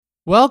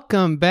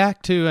Welcome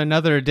back to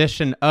another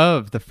edition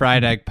of the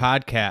Fried Egg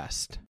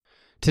Podcast.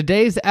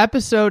 Today's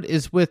episode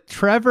is with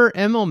Trevor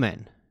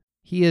Immelman.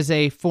 He is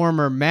a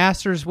former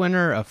Masters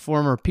winner, a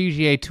former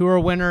PGA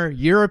Tour winner,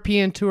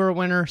 European Tour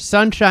winner,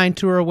 Sunshine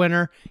Tour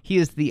winner. He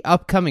is the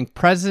upcoming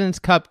President's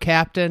Cup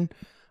captain,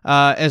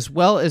 as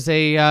well as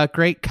a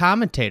great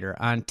commentator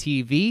on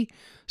TV.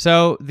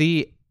 So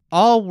the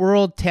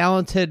all-world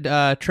talented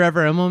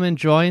Trevor Immelman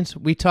joins.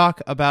 We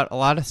talk about a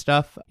lot of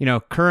stuff,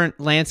 current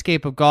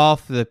landscape of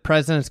golf, the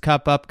President's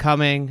Cup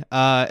upcoming,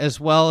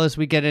 as well as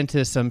we get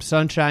into some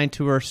Sunshine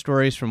Tour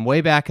stories from way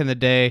back in the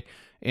day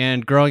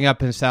and growing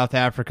up in South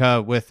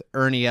Africa with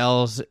Ernie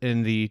Els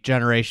in the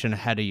generation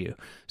ahead of you.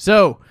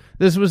 So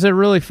this was a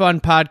really fun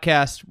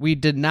podcast. We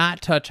did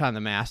not touch on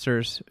the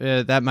Masters.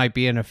 That might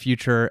be in a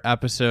future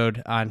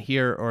episode on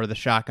here or the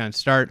Shotgun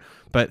Start.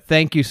 But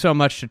thank you so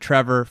much to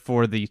Trevor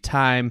for the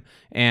time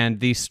and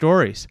these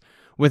stories.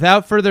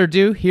 Without further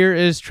ado, here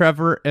is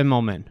Trevor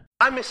Immelman.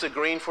 I miss a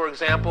green, for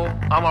example,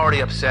 I'm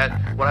already upset.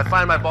 When I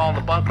find my ball in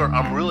the bunker,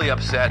 I'm really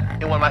upset.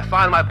 And when I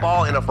find my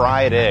ball in a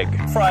fried egg.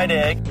 Fried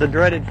egg. The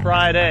dreaded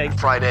fried egg.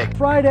 Fried egg.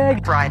 Fried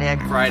egg. Fried egg.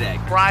 Fried egg.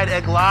 Fried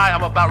egg lie,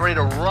 I'm about ready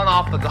to run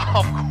off the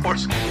golf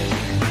course.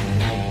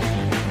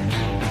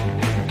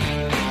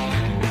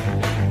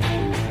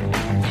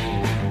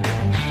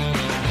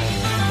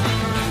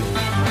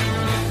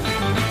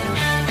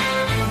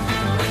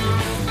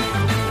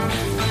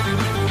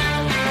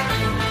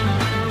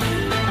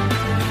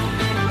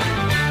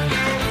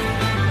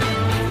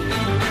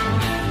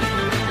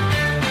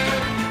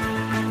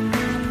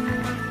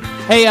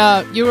 Hey,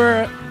 you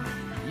were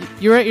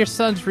at your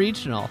son's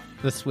regional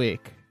this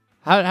week.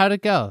 How'd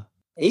it go?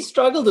 He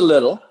struggled a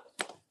little.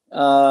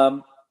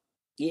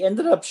 He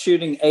ended up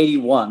shooting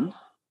 81.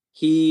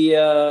 He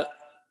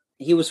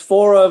was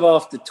 4 over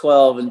after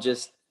 12 and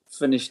just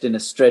finished in a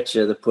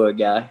stretcher, the poor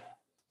guy.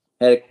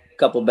 Had a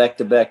couple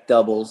back-to-back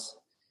doubles.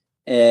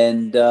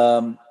 And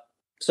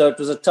so it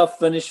was a tough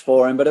finish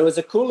for him, but it was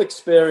a cool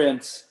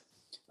experience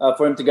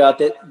for him to go out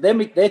there.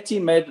 Their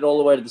team made it all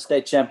the way to the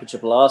state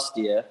championship last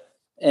year.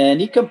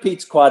 And he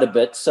competes quite a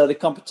bit, so the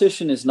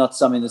competition is not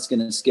something that's going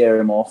to scare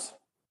him off.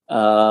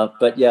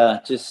 But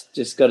yeah,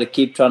 just got to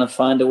keep trying to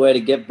find a way to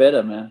get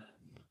better, man.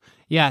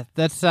 Yeah,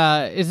 that's.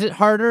 Is it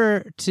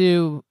harder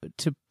to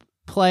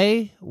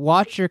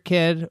watch your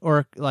kid,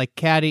 or like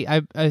caddy?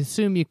 I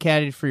assume you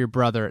caddied for your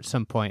brother at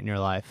some point in your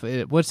life.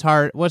 What's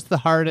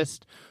the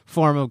hardest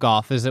form of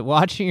golf? Is it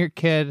watching your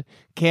kid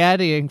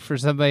caddying for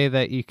somebody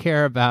that you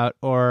care about,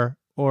 or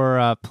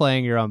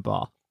playing your own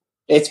ball?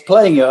 It's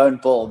playing your own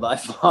ball by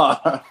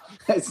far.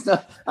 It's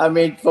not. I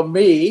mean, for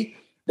me,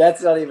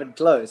 that's not even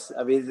close.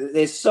 I mean,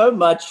 there's so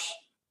much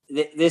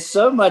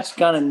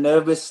kind of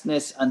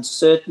nervousness,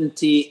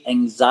 uncertainty,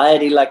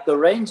 anxiety, like the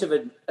range of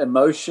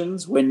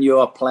emotions when you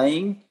are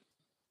playing,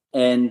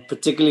 and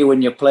particularly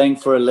when you're playing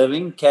for a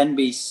living, can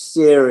be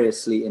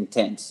seriously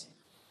intense.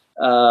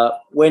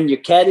 When you're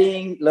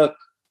caddying, look,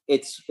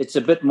 it's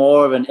a bit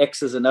more of an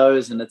X's and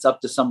O's, and it's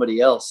up to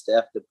somebody else to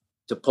have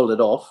to pull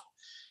it off.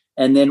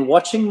 And then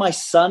watching my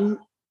son,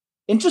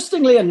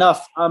 interestingly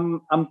enough,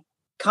 I'm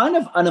kind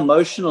of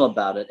unemotional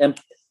about it. And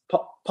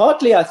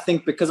partly, I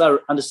think, because I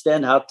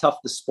understand how tough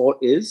the sport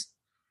is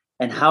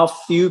and how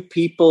few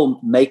people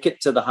make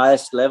it to the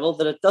highest level,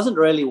 that it doesn't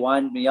really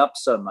wind me up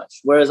so much.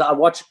 Whereas I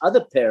watch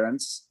other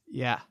parents.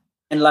 Yeah.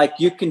 And like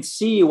you can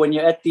see when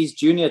you're at these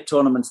junior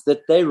tournaments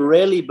that they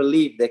really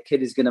believe their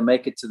kid is going to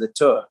make it to the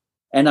tour.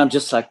 And I'm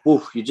just like,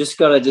 woof, you just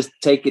got to just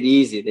take it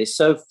easy. There's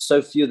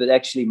so few that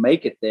actually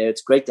make it there.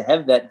 It's great to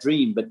have that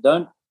dream, but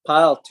don't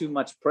pile too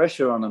much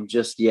pressure on them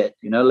just yet.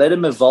 Let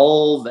them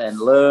evolve and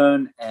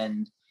learn.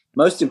 And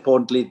most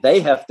importantly, they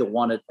have to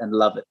want it and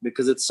love it,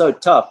 because it's so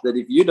tough that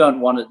if you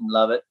don't want it and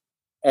love it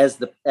as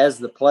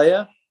the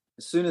player,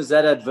 as soon as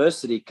that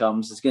adversity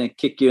comes, it's going to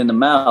kick you in the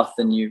mouth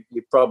and you're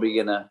probably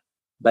going to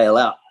bail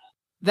out.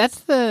 That's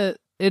the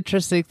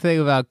interesting thing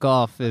about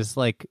golf is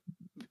like,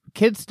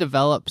 kids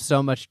develop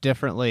so much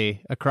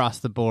differently across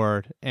the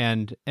board,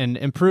 and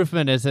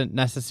improvement isn't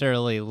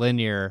necessarily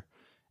linear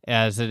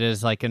as it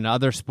is like in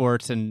other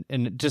sports, and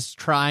just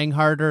trying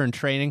harder and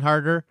training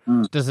harder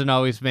doesn't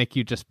always make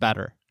you just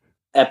better.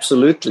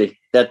 Absolutely.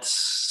 That's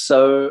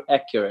so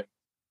accurate.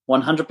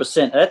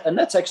 100%. And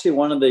that's actually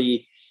one of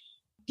the,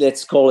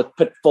 let's call it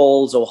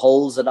pitfalls or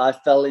holes that I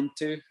fell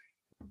into,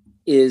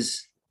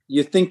 is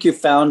you think you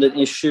found an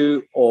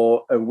issue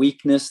or a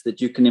weakness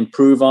that you can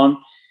improve on,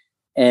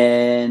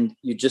 and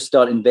you just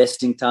start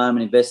investing time.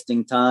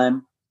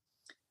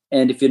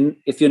 And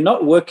if you're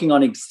not working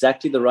on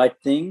exactly the right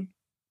thing,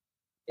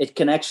 it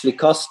can actually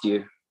cost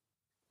you,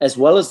 as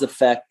well as the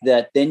fact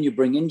that then you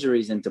bring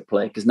injuries into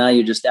play, because now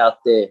you're just out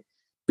there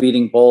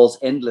beating balls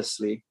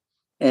endlessly.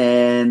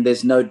 And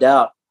there's no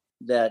doubt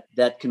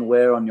that can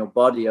wear on your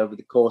body over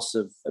the course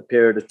of a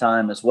period of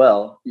time as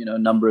well, a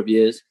number of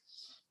years.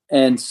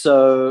 And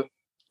so,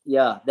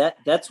 yeah,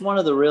 that's one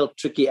of the real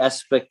tricky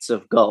aspects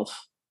of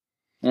golf.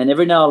 And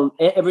every now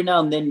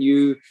and then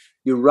you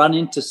run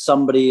into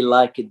somebody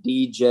like a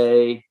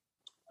DJ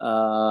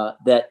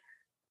that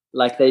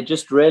Like they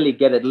just really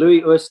get it.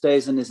 Louis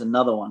Oosthuizen is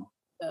another one.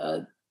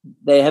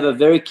 They have a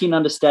very keen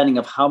understanding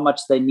of how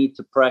much they need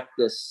to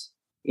practice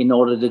in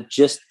order to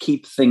just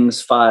keep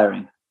things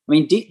firing. I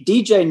mean,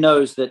 DJ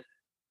knows that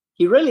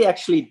he really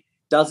actually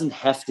doesn't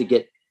have to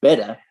get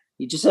better.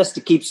 He just has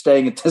to keep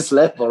staying at this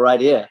level right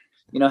here.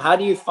 You know, how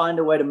do you find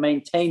a way to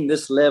maintain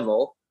this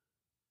level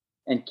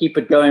and keep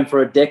it going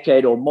for a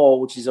decade or more,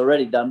 which he's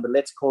already done, but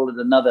let's call it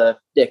another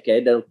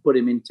decade. That'll put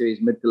him into his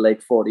mid to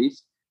late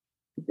 40s.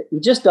 He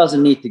just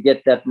doesn't need to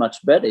get that much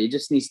better. He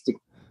just needs to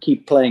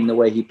keep playing the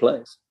way he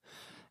plays.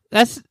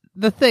 That's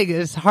the thing.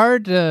 It's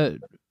hard to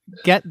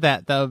get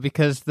that, though,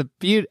 because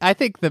I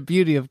think the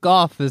beauty of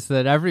golf is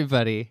that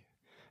everybody,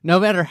 no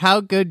matter how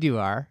good you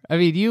are, I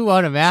mean, you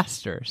won a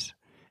Masters,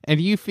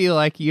 and you feel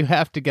like you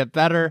have to get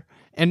better.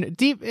 And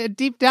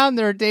deep down,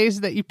 there are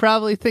days that you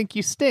probably think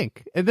you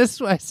stink. And this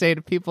is what I say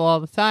to people all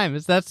the time,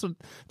 is that's what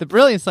the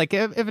brilliance, like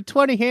if a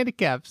 20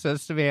 handicap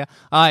says to me,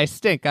 I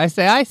stink, I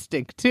say, I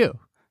stink too.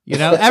 You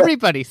know,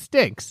 everybody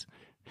stinks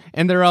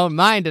in their own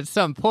mind at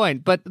some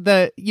point. But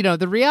the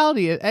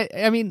reality is,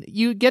 I mean,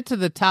 you get to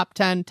the top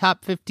 10,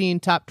 top 15,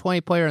 top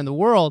 20 player in the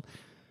world.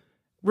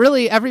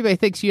 Really, everybody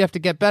thinks you have to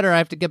get better. I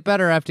have to get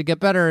better. I have to get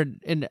better.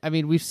 And I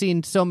mean, we've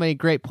seen so many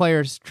great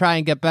players try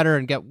and get better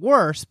and get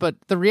worse. But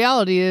the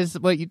reality is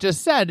what you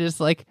just said is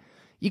like,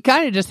 you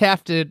kind of just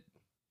have to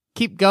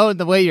keep going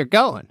the way you're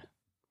going.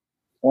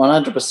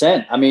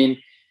 100%. I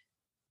mean,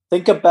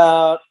 think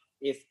about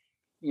if,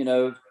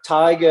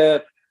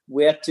 Tiger,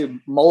 we had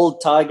to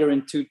mold Tiger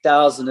in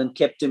 2000 and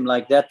kept him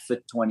like that for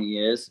 20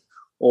 years.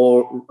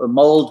 Or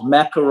mold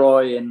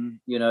McIlroy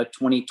in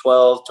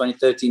 2012,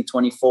 2013,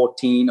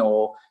 2014,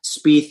 or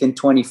Spieth in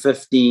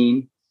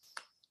 2015.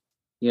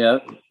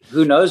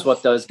 Who knows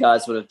what those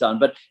guys would have done?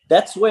 But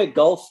that's where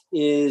golf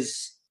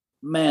is.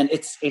 Man,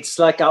 it's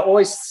like I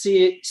always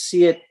see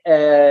it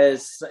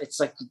as it's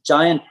like a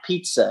giant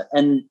pizza.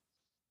 And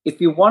if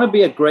you want to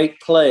be a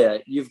great player,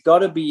 you've got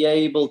to be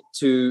able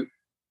to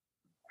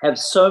have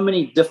so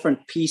many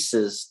different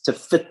pieces to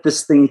fit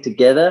this thing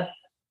together.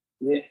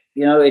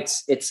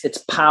 It's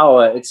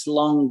power, it's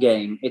long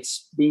game,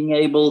 it's being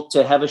able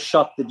to have a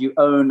shot that you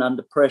own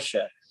under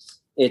pressure,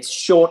 it's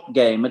short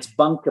game, it's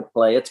bunker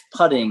play, it's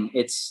putting,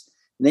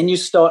 then you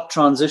start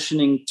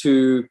transitioning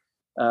to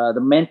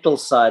the mental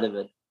side of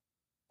it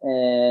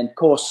and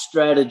course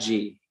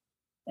strategy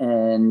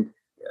and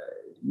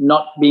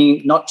not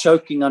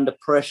choking under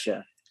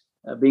pressure,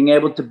 being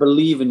able to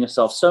believe in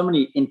yourself. So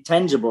many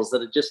intangibles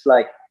that are just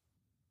like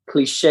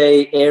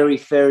cliche,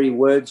 airy-fairy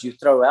words you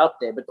throw out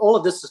there. But all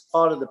of this is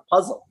part of the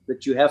puzzle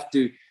that you have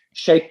to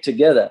shape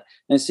together.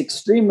 And it's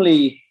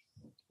extremely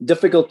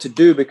difficult to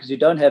do because you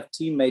don't have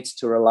teammates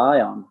to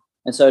rely on.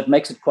 And so it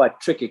makes it quite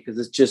tricky because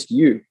it's just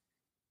you.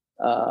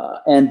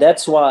 And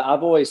that's why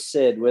I've always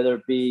said, whether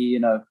it be,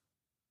 in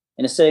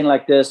a setting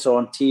like this or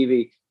on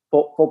TV,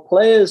 for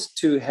players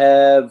to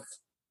have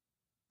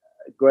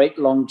great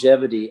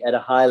longevity at a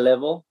high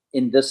level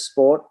in this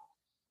sport,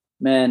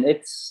 man,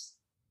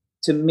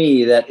 to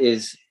me,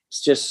 it's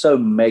just so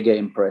mega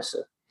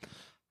impressive.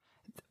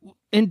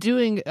 In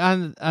doing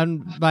on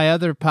my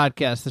other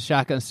podcast, the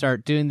Shotgun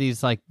Start, doing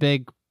these like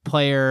big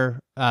player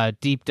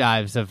deep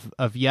dives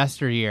of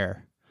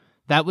yesteryear,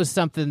 that was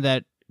something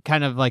that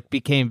kind of like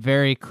became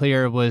very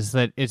clear, was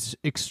that it's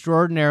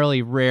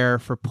extraordinarily rare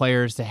for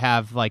players to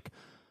have like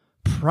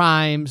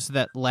primes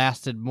that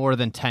lasted more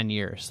than 10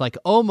 years. Like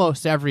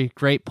almost every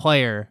great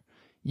player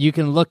you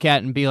can look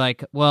at and be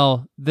like,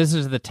 well, this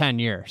is the 10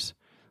 years.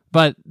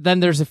 But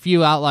then there's a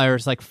few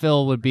outliers, like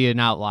Phil would be an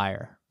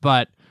outlier.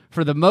 But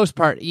for the most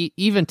part,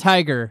 even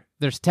Tiger,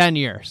 there's 10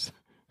 years.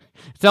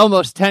 It's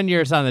almost 10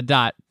 years on the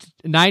dot,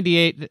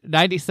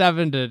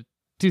 97 to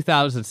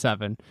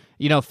 2007.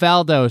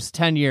 Faldo's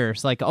 10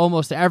 years. Like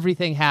almost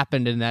everything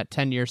happened in that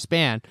 10-year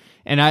span.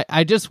 And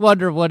I just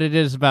wonder what it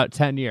is about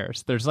 10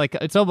 years. There's like,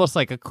 it's almost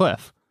like a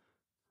cliff.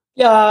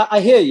 Yeah,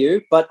 I hear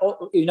you. But,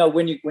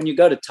 when you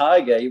go to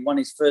Tiger, he won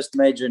his first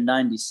major in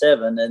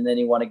 97 and then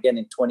he won again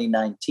in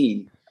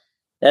 2019.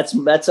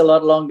 That's a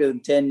lot longer than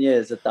 10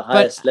 years at the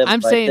highest level.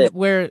 I'm saying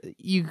where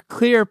you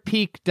clear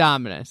peak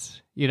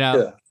dominance,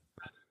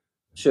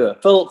 Sure.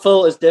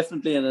 Phil is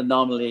definitely an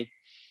anomaly.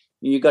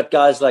 You got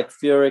guys like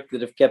Furyk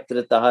that have kept it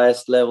at the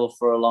highest level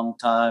for a long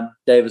time.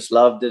 Davis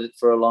Love did it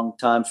for a long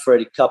time.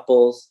 Freddie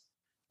Couples.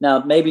 Now,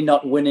 maybe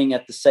not winning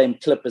at the same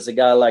clip as a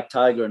guy like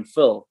Tiger and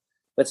Phil,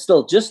 but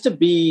still, just to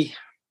be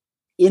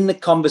in the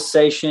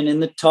conversation, in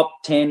the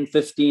top 10,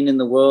 15 in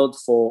the world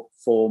for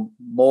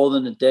more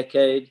than a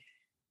decade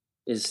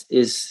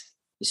is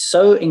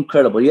so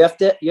incredible. You have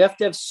to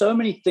have so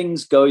many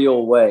things go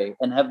your way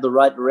and have the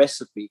right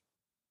recipe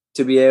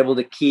to be able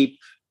to keep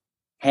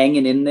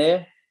hanging in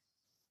there.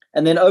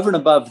 And then over and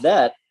above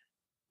that,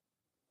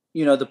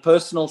 the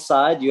personal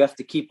side, you have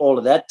to keep all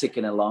of that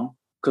ticking along,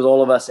 because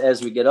all of us,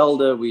 as we get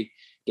older, we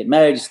get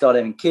married, you start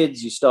having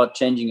kids, you start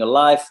changing your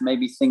life.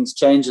 Maybe things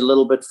change a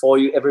little bit for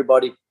you.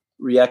 Everybody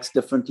reacts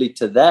differently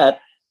to that.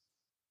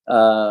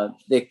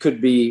 There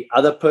could be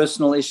other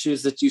personal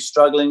issues that you're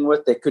struggling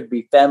with. There could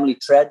be family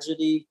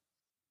tragedy.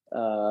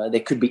 There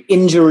could be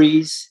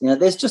injuries.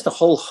 There's just a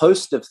whole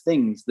host of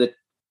things that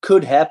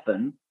could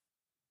happen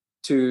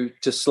to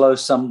slow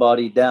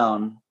somebody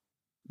down.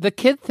 The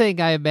kid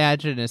thing, I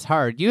imagine, is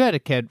hard. You had a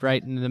kid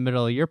right in the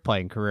middle of your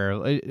playing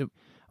career.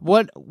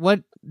 What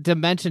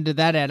dimension did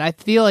that add? I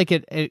feel like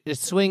it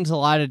swings a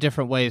lot of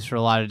different ways for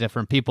a lot of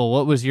different people.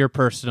 What was your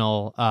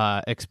personal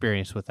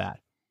experience with that?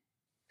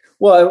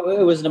 Well,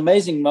 it was an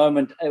amazing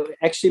moment.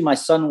 Actually, my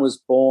son was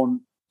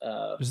born.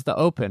 It was the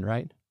Open,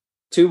 right?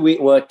 2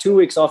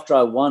 weeks after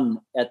I won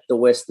at the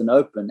Western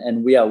Open,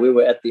 and we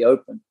were at the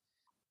Open,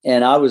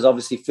 and I was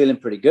obviously feeling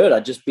pretty good.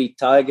 I just beat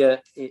Tiger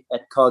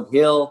at Cog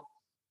Hill,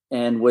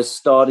 and was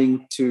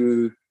starting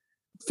to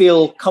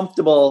feel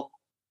comfortable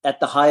at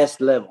the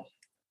highest level.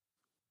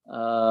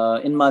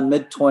 In my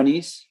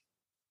mid-20s,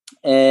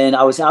 and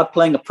I was out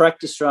playing a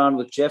practice round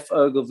with Jeff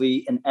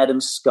Ogilvy and Adam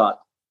Scott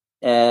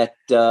at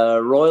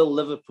Royal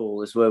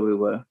Liverpool is where we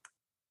were.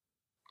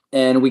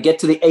 And we get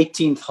to the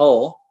 18th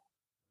hole.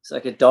 It's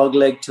like a dog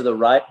leg to the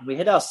right. We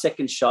hit our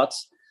second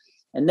shots,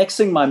 and next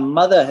thing, my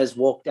mother has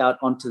walked out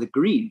onto the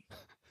green.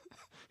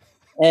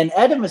 And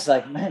Adam is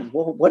like, man,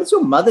 what is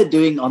your mother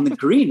doing on the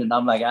green? And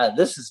I'm like,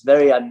 this is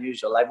very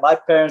unusual. Like, my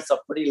parents are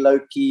pretty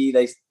low-key.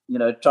 They,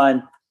 try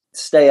and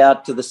stay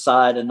out to the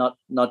side and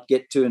not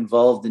get too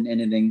involved in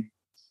anything.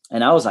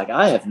 And I was like,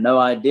 I have no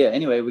idea.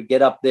 Anyway, we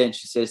get up there and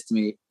she says to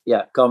me,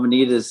 yeah,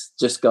 Carmenita's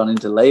just gone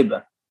into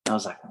labor. And I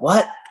was like,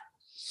 what?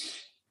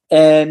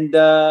 And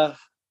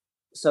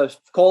so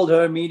called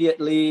her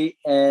immediately,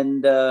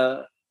 and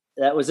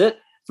that was it.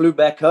 Flew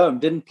back home.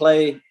 Didn't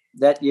play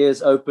that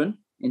year's Open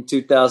in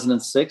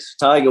 2006.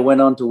 Tiger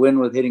went on to win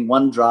with hitting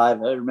one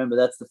driver. Remember,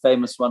 that's the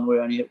famous one where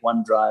he only hit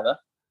one driver.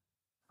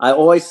 I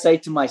always say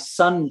to my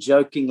son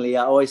jokingly,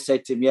 I always say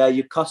to him, yeah,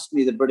 you cost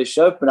me the British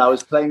Open. I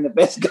was playing the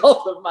best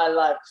golf of my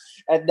life.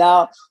 And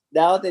now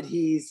that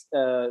he's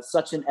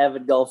such an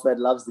avid golfer and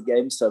loves the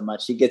game so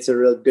much, he gets a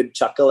real good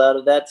chuckle out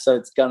of that. So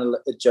it's kind of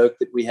a joke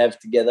that we have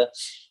together.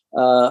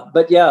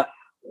 But yeah,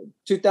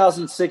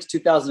 2006,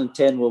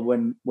 2010 were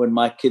when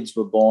my kids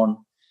were born.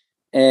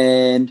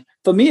 And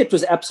for me, it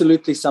was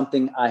absolutely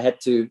something I had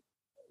to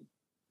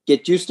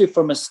get used to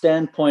from a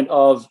standpoint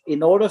of,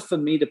 in order for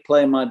me to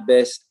play my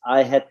best,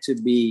 I had to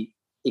be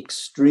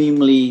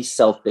extremely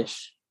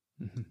selfish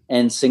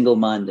and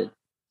single-minded,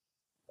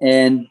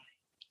 and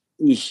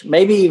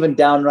maybe even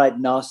downright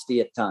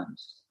nasty at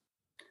times.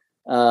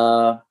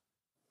 And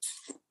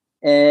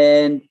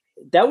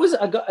that was,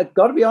 I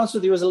got to be honest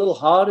with you, it was a little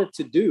harder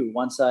to do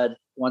once I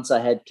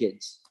had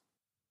kids.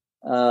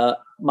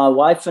 My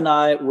wife and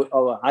I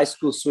were high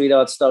school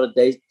sweethearts, started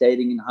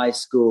dating in high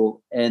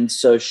school, and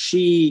so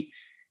she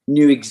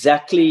knew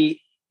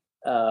exactly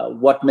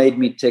what made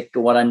me tick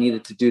or what I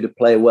needed to do to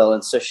play well.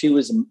 And so she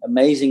was an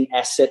amazing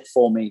asset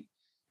for me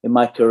in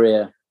my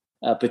career,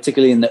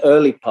 particularly in the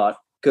early part,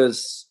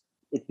 because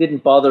it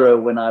didn't bother her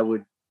when I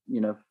would,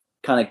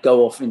 kind of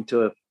go off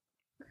into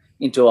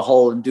a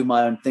hole and do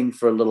my own thing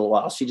for a little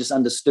while. She just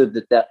understood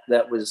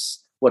that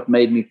was what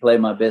made me play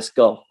my best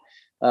golf.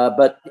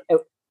 But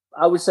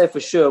I would say for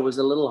sure it was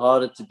a little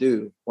harder to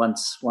do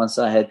once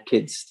I had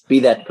kids, to be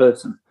that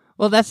person.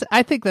 Well,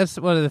 I think that's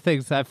one of the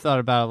things I've thought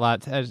about a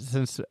lot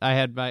since I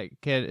had my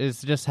kid,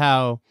 is just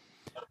how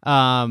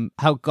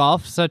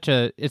golf's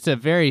it's a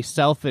very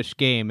selfish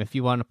game if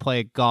you want to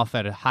play golf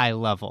at a high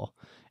level.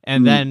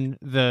 And then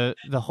the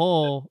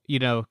whole,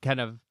 kind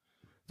of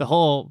the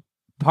whole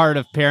part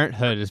of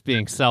parenthood is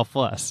being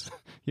selfless,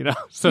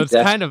 so it's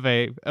kind of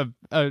a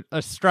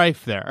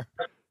strife there.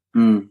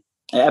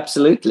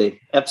 Absolutely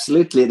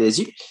it is.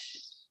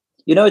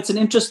 It's an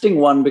interesting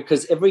one,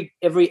 because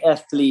every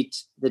athlete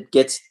that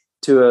gets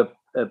to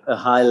a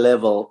high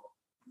level,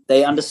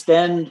 they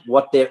understand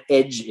what their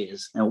edge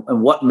is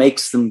and what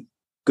makes them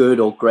good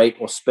or great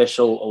or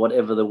special or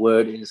whatever the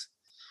word is.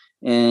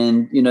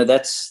 And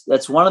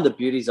that's one of the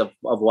beauties of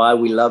why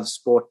we love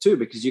sport too,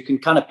 because you can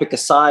kind of pick a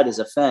side as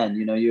a fan.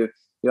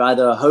 You're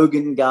either a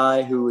Hogan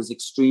guy who was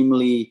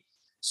extremely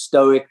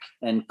stoic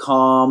and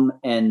calm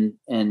and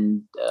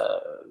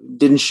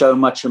didn't show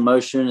much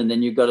emotion, and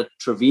then you've got a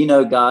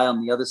Trevino guy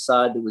on the other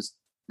side that was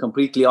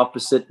completely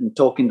opposite and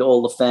talking to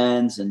all the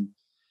fans, and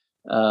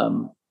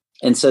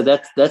so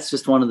that's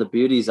just one of the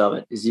beauties of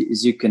it,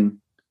 is you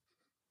can,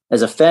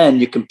 as a fan,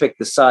 you can pick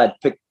the side,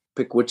 pick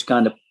which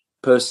kind of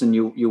person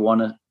you want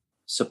to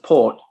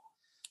support,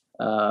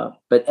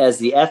 but as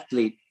the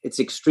athlete, it's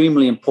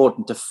extremely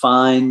important to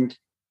find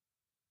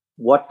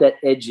what that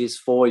edge is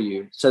for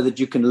you so that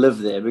you can live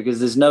there, because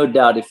there's no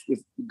doubt, if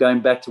going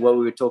back to what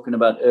we were talking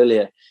about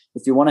earlier,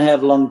 if you want to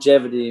have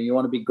longevity and you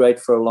want to be great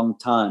for a long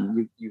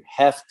time, you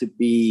have to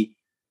be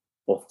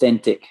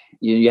authentic.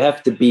 You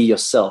have to be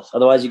yourself.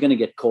 Otherwise, you're going to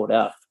get caught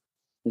out.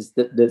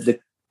 The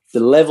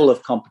level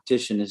of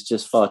competition is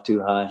just far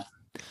too high.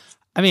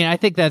 I mean, I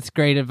think that's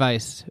great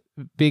advice.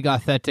 Being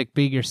authentic,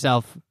 being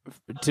yourself,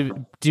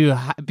 to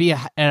be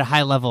at a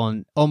high level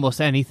in almost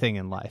anything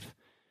in life.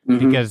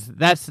 because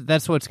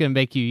that's what's going to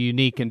make you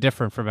unique and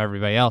different from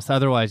everybody else.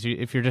 Otherwise,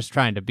 if you're just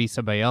trying to be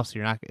somebody else,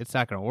 it's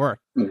not going to work.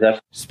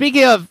 Exactly.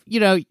 Speaking of,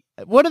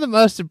 one of the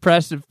most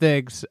impressive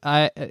things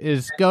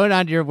is going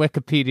onto your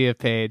Wikipedia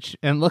page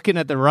and looking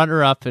at the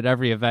runner-up at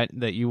every event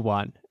that you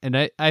won.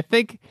 And I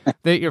think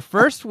that your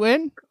first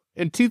win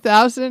in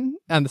 2000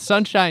 on the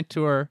Sunshine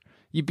Tour,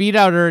 you beat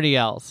out Ernie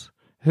Els,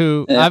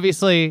 who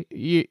obviously,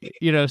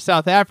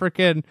 South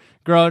African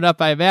growing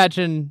up. I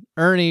imagine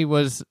Ernie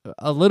was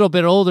a little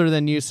bit older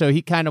than you, so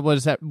he kind of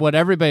was what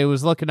everybody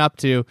was looking up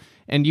to.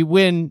 And you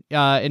win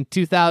in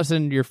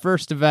 2000, your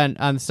first event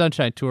on the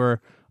Sunshine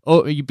Tour.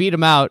 Oh, you beat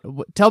him out.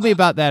 Tell me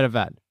about that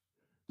event.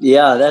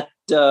 Yeah, that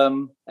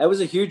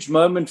was a huge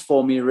moment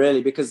for me,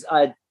 really, because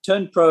I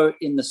turned pro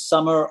in the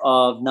summer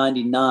of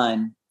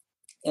 '99,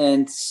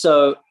 and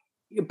so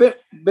you've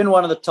been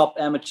one of the top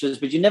amateurs,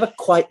 but you never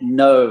quite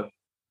know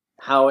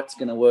how it's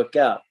going to work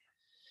out.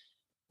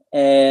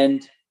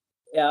 And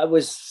I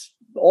was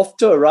off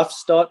to a rough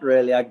start,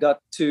 really. I got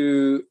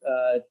to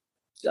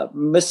I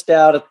missed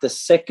out at the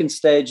second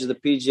stage of the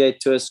PGA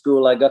Tour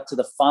school. I got to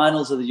the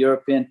finals of the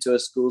European Tour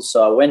school,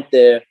 so I went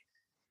there,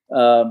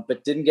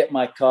 but didn't get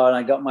my card.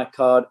 I got my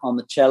card on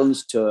the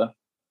Challenge Tour,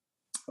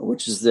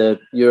 which is the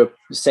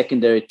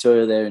secondary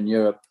tour there in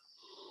Europe.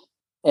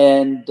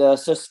 And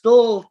so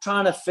still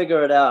trying to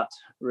figure it out,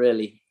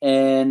 really.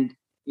 And,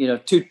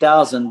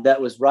 2000, that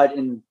was right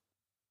in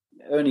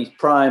Ernie's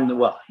prime.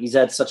 Well, he's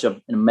had such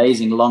an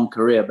amazing long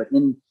career, but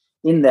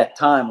in that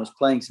time was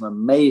playing some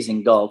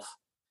amazing golf.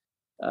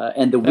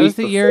 And the week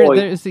before,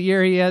 that was the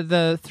year he had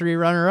the 3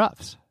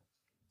 runner-ups.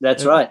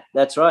 That's right.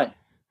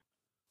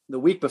 The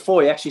week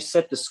before, he actually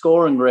set the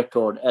scoring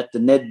record at the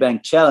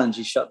Nedbank Challenge.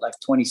 He shot like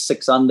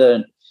 26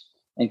 under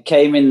and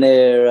came in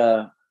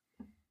there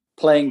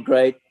playing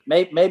great.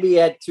 Maybe he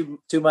had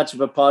too much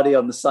of a party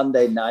on the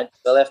Sunday night.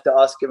 I'll have to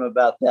ask him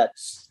about that.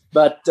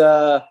 But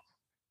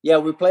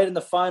we played in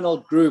the final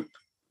group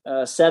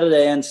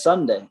Saturday and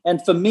Sunday.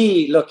 And for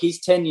me, look,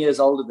 he's 10 years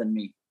older than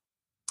me.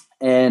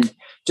 And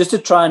just to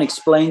try and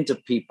explain to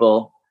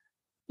people,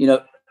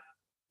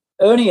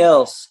 Ernie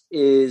Els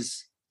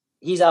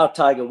he's our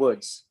Tiger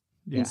Woods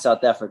in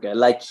South Africa.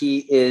 Like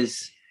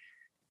he's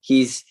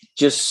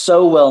just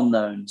so well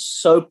known,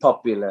 so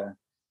popular.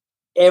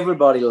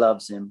 Everybody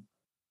loves him.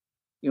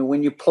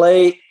 When you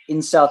play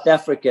in South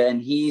Africa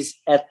and he's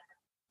at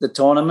the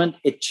tournament,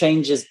 it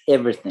changes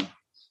everything.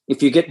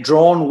 If you get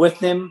drawn with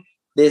him,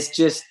 there's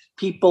just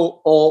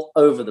people all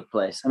over the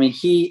place. I mean,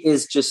 he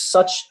is just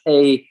such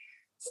a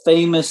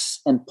famous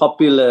and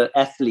popular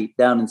athlete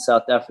down in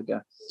South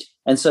Africa.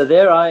 And so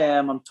there I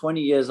am. I'm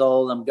 20 years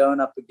old. I'm going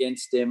up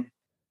against him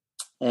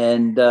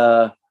and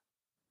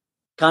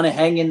kind of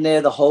hanging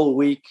there the whole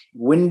week.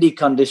 Windy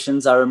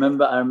conditions. I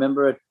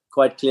remember it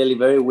quite clearly,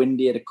 very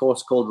windy at a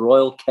course called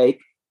Royal Cape,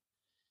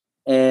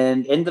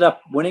 and ended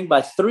up winning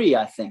by 3,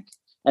 I think.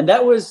 And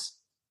that was,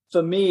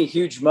 for me, a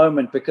huge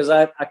moment because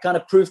I kind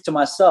of proved to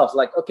myself,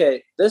 like,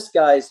 okay, this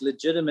guy is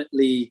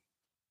legitimately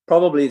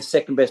probably the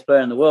second best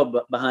player in the world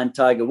behind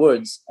Tiger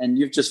Woods. And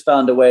you've just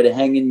found a way to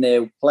hang in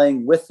there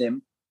playing with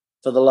him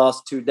for the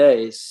last 2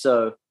 days.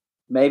 So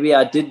maybe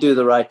I did do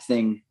the right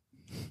thing,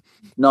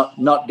 not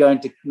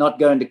going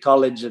to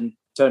college and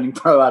turning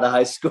pro out of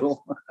high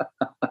school.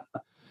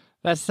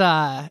 That's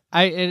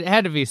it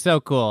had to be so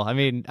cool. I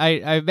mean,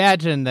 I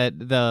imagine that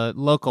the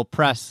local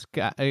press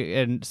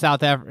in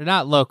South Africa,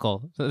 not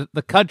local,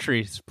 the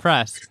country's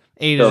press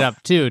ate it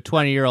up too.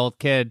 20-year-old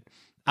kid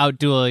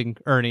outdueling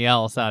Ernie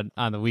Els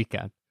on the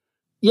weekend.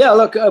 Yeah,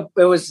 look,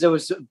 it was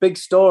a big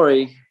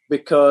story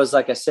because,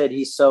 like I said,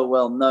 he's so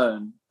well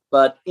known.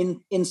 But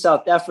in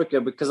South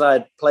Africa, because I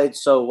had played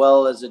so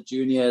well as a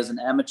junior, as an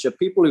amateur,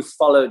 people who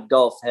followed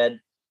golf had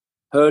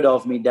heard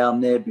of me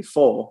down there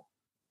before.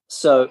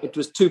 So it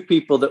was 2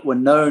 people that were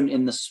known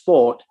in the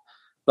sport,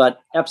 but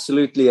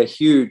absolutely a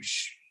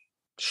huge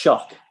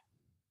shock,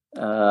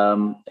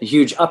 a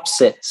huge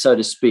upset, so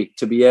to speak,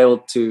 to be able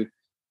to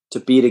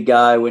beat a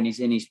guy when he's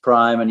in his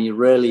prime and he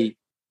really,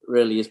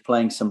 really is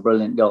playing some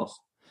brilliant golf.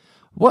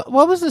 What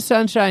was the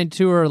Sunshine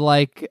Tour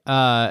like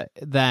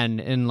then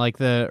in like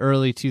the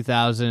early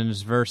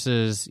 2000s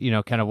versus,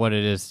 kind of what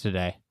it is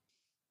today?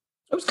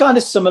 It was kind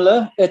of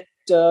similar.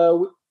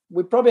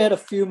 We probably had a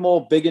few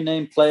more bigger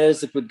name players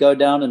that would go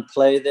down and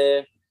play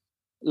there.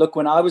 Look,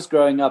 when I was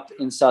growing up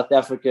in South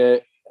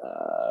Africa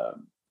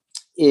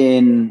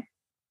in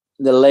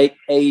the late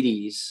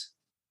 80s,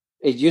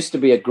 it used to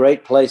be a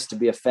great place to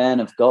be a fan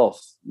of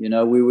golf.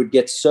 We would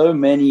get so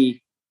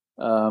many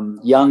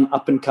young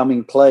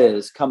up-and-coming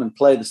players come and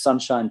play the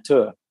Sunshine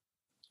Tour.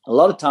 A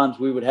lot of times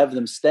we would have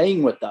them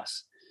staying with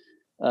us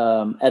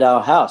at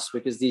our house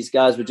because these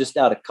guys were just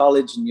out of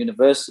college and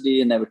university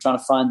and they were trying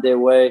to find their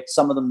way.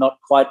 Some of them not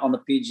quite on the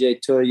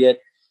PGA Tour yet.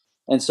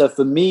 And so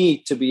for me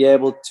to be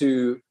able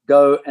to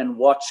go and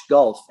watch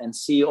golf and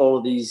see all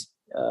of these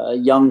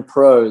young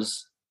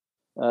pros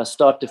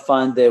start to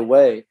find their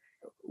way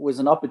was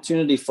an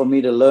opportunity for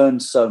me to learn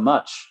so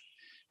much.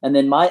 And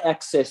then my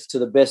access to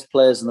the best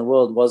players in the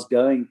world was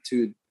going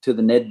to the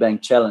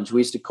Nedbank Challenge.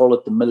 We used to call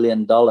it the $1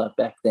 million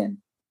back then.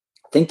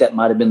 think that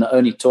might have been the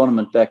only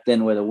tournament back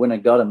then where the winner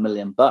got $1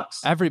 million.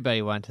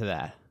 Everybody went to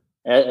that.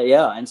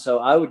 Yeah. And so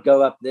I would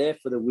go up there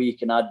for the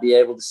week and I'd be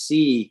able to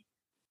see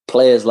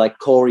players like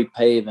Corey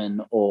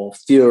Pavin or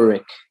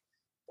Furyk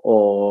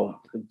or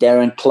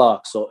Darren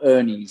Clarks or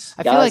Ernie's.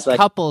 I feel like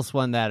Couples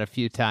won that a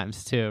few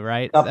times too,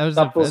 right?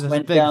 Couples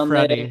went big down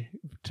Freddie there.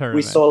 Tournament.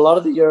 We saw a lot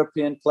of the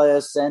European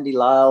players, Sandy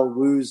Lyle,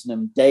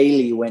 Woosnam,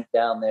 Daly went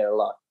down there a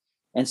lot.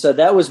 And so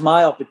that was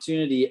my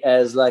opportunity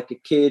as like a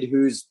kid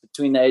who's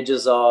between the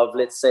ages of,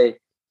 let's say,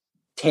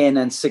 10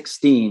 and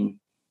 16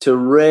 to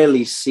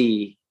really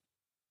see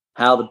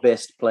how the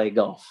best play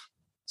golf.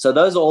 So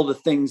those are all the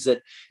things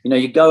that,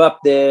 you go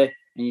up there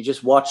and you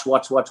just watch,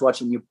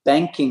 and you're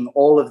banking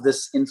all of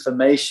this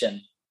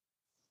information.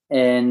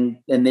 And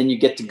then you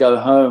get to go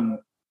home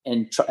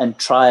and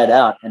try it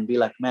out and be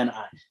like, man,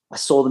 I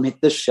saw them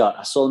hit this shot.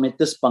 I saw them hit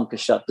this bunker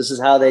shot. This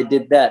is how they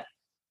did that.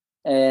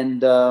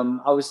 And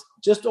I was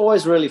just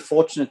always really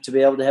fortunate to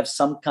be able to have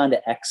some kind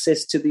of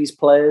access to these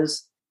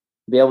players,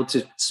 be able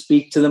to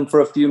speak to them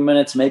for a few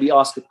minutes, maybe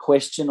ask a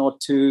question or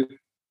two.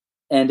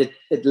 And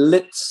it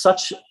lit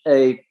such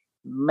a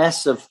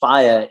massive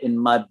fire in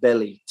my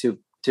belly to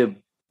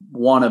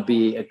want to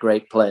be a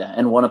great player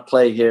and want to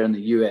play here in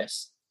the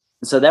US.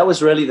 And so that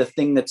was really the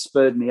thing that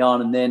spurred me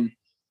on. And then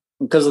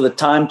because of the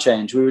time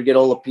change, we would get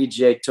all the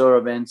PGA Tour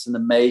events and the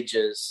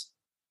majors,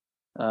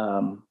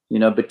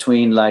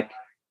 between like,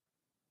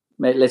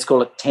 let's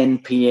call it 10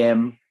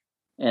 p.m.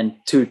 and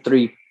 2,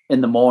 3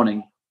 in the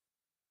morning.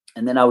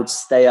 And then I would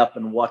stay up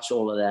and watch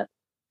all of that.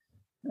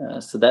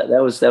 So that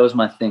was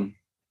my thing.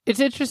 It's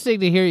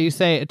interesting to hear you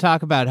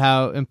talk about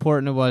how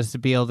important it was to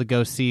be able to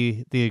go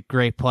see the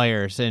great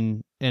players.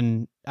 And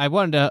I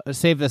wanted to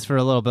save this for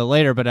a little bit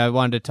later, but I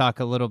wanted to talk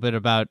a little bit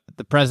about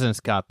the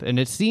President's Cup. And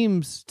it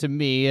seems to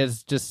me,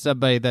 as just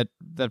somebody that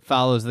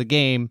follows the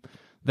game,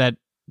 that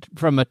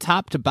from a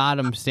top to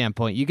bottom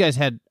standpoint, you guys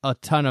had a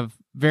ton of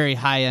very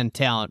high-end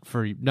talent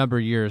for a number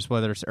of years,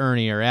 whether it's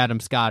Ernie or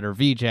Adam Scott or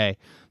VJ.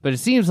 But it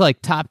seems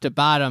like top to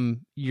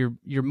bottom, you're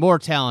more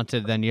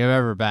talented than you've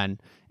ever been.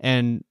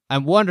 And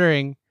I'm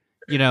wondering,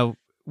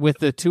 with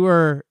the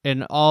tour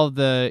and all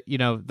the,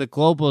 the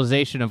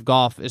globalization of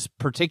golf is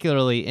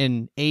particularly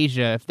in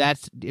Asia,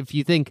 if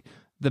you think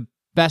the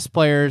best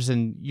players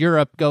in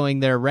Europe going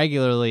there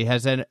regularly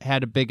has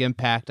had a big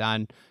impact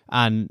on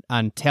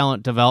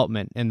talent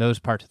development in those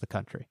parts of the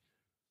country.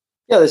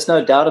 Yeah, there's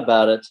no doubt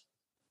about it.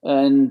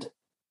 And,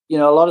 a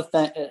lot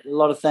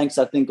of thanks,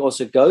 I think,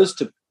 also goes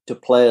to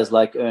players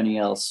like Ernie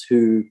Els,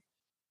 who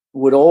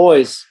would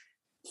always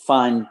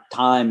find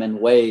time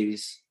and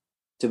ways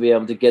to be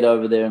able to get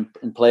over there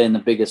and play in the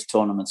biggest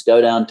tournaments,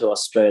 go down to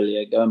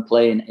Australia, go and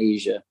play in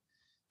Asia.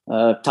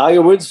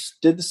 Tiger Woods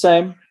did the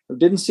same. I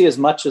didn't see as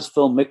much as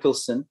Phil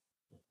Mickelson.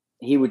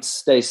 He would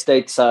stay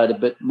stateside a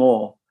bit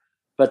more.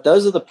 But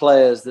those are the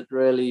players that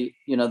really,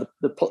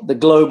 the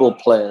global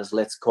players,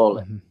 let's call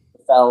it. Mm-hmm.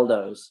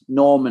 Faldos,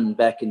 Norman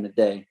back in the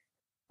day.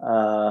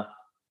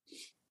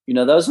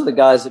 Those are the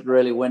guys that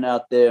really went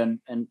out there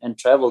and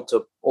traveled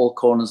to all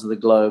corners of the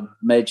globe,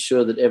 made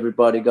sure that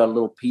everybody got a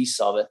little piece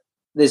of it.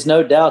 There's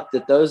no doubt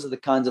that those are the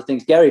kinds of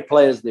things. Gary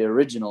Player's the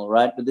original,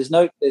 right? But there's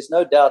no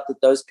doubt that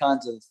those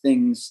kinds of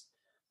things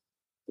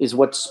is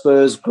what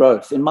spurs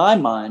growth. In my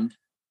mind,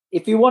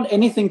 if you want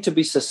anything to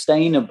be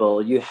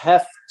sustainable, you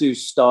have to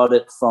start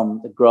it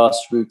from the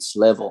grassroots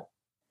level.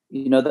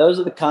 Those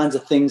are the kinds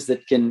of things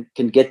that can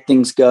get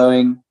things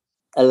going,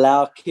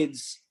 allow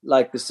kids,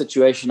 like the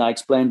situation I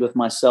explained with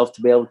myself,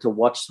 to be able to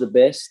watch the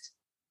best.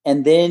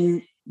 And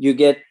then you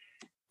get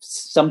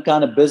some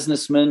kind of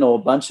businessman or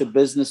a bunch of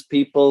business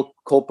people,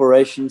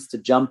 corporations to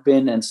jump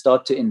in and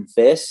start to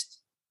invest.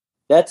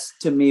 That's,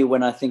 to me,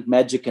 when I think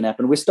magic can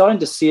happen. We're starting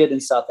to see it in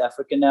South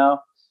Africa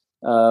now.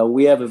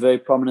 We have a very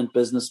prominent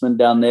businessman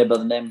down there by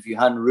the name of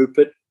Johan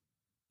Rupert.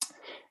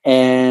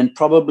 And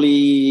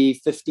probably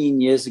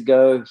 15 years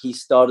ago, he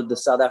started the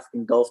South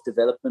African Golf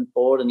Development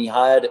Board, and he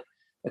hired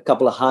a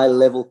couple of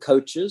high-level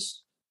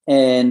coaches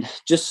and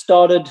just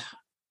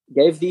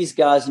gave these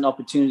guys an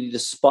opportunity to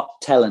spot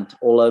talent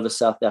all over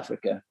South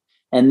Africa.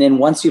 And then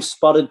once you've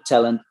spotted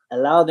talent,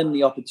 allow them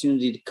the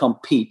opportunity to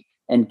compete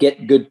and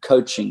get good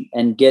coaching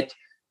and get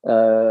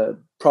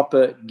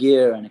proper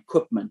gear and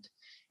equipment.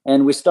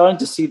 And we're starting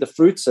to see the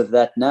fruits of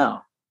that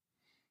now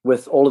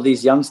with all of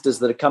these youngsters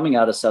that are coming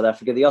out of South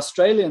Africa. The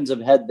Australians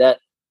have had that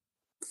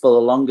for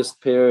the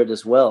longest period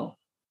as well,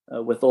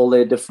 with all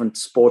their different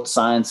sports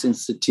science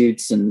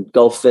institutes and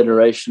Golf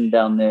Federation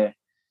down there.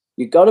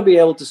 You've got to be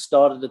able to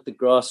start it at the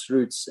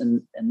grassroots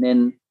and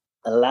then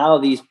allow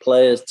these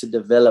players to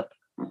develop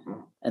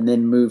and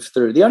then move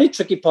through. The only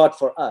tricky part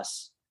for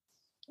us,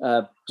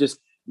 we're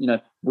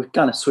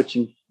kind of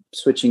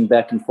switching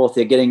back and forth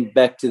here, getting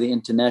back to the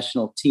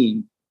international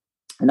team.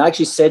 And I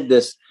actually said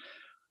this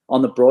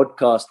on the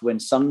broadcast when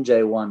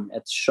Sanjay won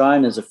at the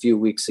Shriners a few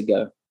weeks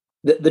ago.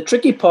 The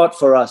tricky part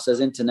for us as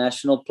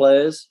international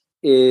players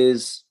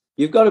is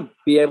you've got to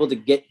be able to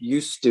get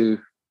used to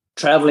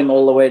traveling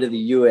all the way to the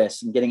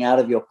US and getting out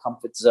of your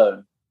comfort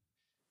zone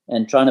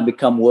and trying to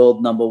become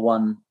world number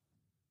one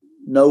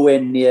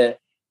nowhere near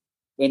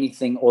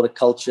anything or the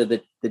culture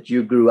that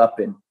you grew up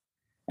in.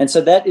 And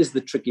so that is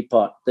the tricky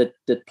part that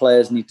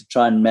players need to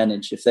try and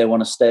manage if they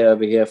want to stay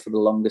over here for the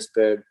longest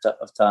period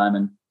of time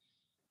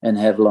and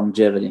have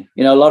longevity.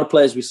 You know, a lot of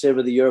players we see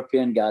with the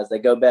European guys, they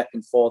go back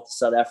and forth.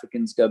 The South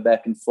Africans go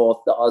back and forth.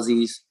 The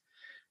Aussies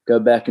go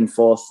back and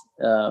forth.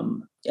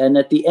 And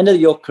at the end of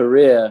your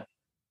career,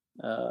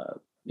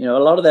 you know,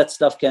 a lot of that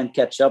stuff can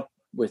catch up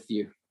with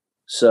you.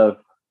 So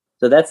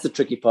that's the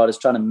tricky part, is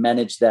trying to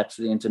manage that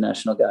for the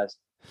international guys.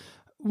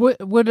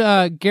 Would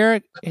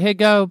Garrett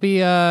Higo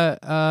be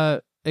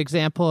a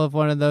example of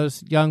one of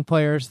those young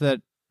players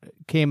that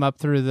came up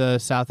through the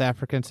South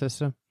African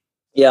system?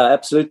 Yeah,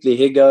 absolutely.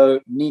 Higo.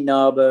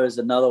 Ninaba is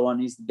another one.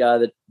 He's the guy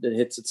that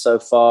hits it so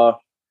far.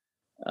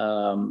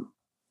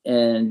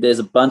 And there's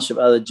a bunch of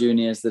other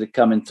juniors that are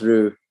coming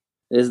through.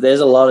 There's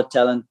a lot of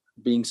talent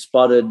being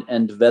spotted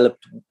and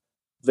developed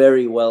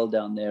very well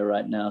down there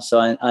right now. So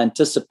I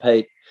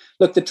anticipate.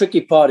 Look, the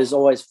tricky part is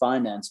always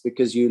finance,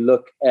 because you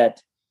look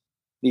at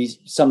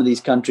some of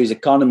these countries'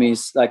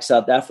 economies, like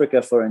South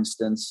Africa, for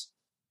instance,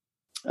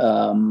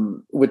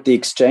 with the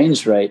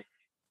exchange rate,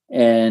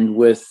 and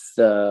with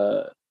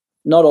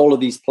not all of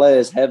these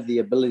players have the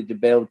ability to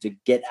be able to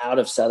get out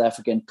of South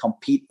Africa and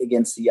compete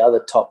against the other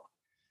top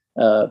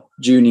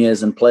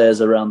juniors and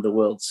players around the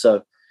world.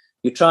 So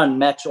you try and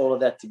match all of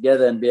that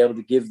together and be able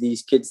to give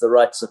these kids the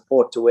right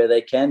support to where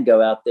they can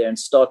go out there and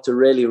start to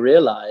really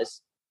realize,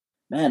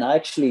 man,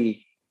 I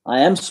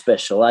am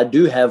special. I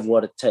do have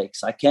what it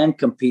takes. I can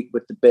compete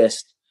with the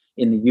best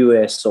in the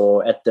US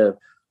or at the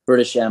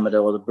British Amateur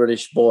or the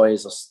British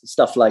Boys or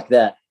stuff like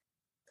that.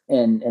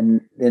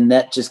 And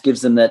that just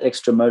gives them that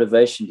extra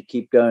motivation to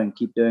keep going,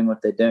 keep doing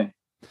what they're doing.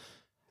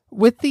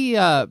 With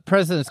the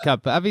President's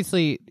Cup,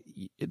 obviously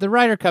the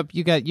Ryder Cup,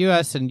 you got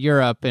US and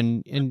Europe,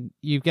 and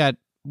you've got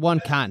one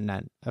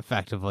continent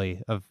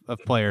effectively of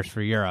players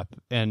for Europe.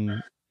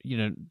 And, you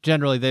know,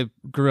 generally they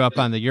grew up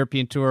on the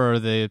European Tour or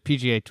the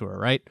PGA Tour,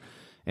 right?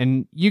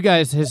 And you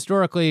guys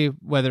historically,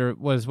 whether it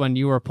was when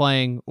you were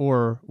playing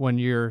or when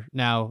you're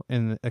now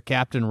in a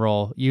captain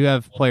role, you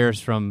have players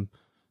from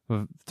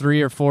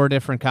 3 or 4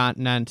 different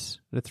continents,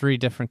 the 3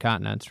 different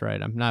continents,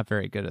 right? I'm not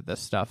very good at this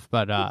stuff,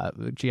 but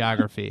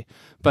geography.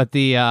 But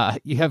you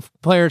have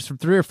players from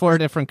 3 or 4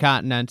 different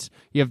continents.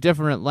 You have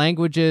different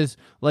languages.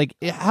 Like,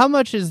 how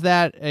much is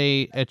that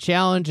a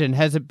challenge, and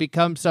has it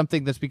become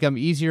something that's become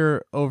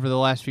easier over the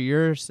last few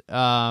years?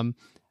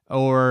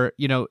 Or,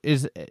 you know,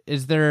 is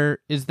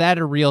that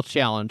a real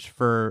challenge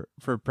for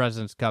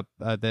President's Cup,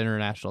 the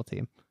international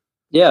team?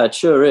 Yeah, it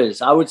sure is.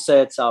 I would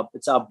say it's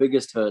our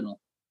biggest hurdle.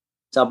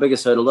 It's our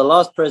biggest hurdle. The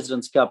last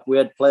President's Cup, we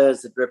had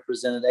players that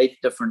represented 8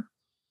 different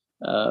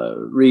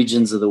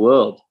regions of the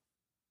world.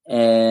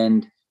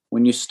 And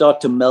when you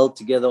start to meld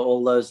together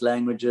all those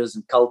languages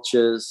and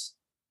cultures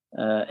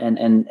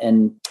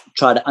and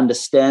try to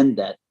understand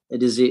that,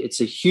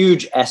 it's a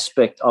huge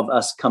aspect of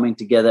us coming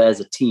together as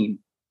a team.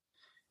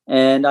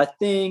 And I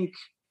think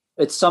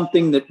it's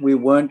something that we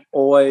weren't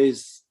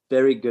always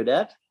very good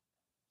at.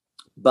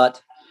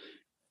 But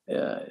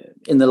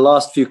in the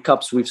last few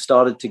cups, we've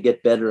started to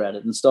get better at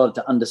it and started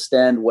to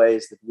understand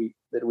ways that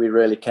we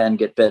really can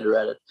get better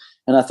at it.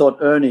 And I thought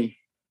Ernie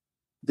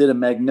did a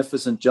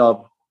magnificent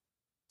job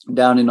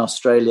down in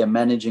Australia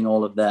managing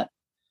all of that.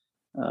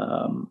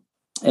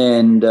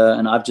 And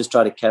I've just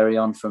tried to carry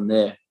on from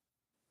there.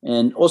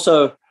 And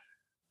also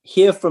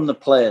hear from the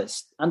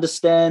players,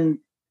 understand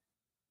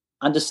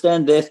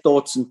their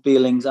thoughts and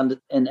feelings,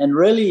 and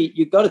really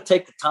you've got to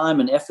take the time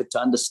and effort to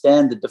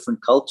understand the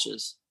different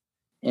cultures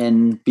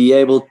and be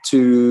able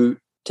to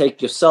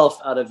take yourself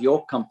out of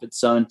your comfort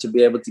zone to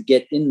be able to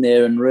get in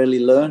there and really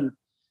learn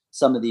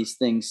some of these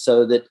things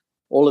so that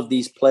all of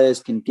these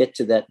players can get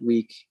to that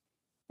week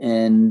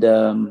and,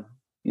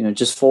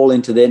 just fall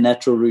into their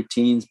natural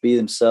routines, be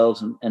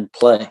themselves and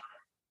play.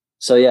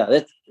 So, yeah,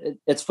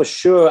 it's for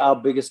sure our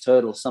biggest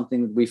hurdle,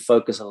 something that we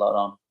focus a lot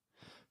on.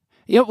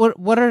 Yeah,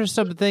 what are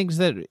some things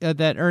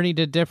that Ernie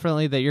did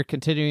differently that you're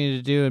continuing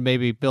to do and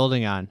maybe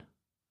building on?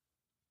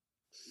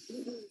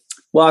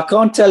 Well, I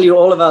can't tell you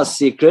all of our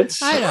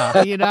secrets. I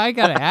know. I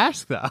got to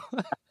ask, though.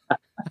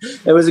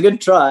 It was a good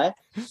try.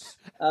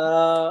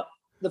 The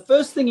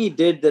first thing he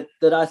did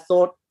that I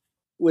thought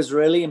was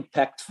really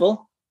impactful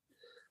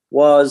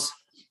was,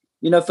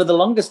 for the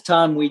longest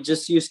time, we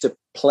just used to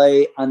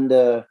play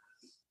under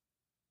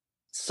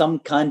some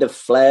kind of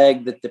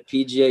flag that the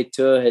PGA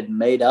Tour had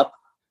made up.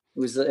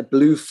 It was a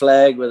blue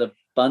flag with a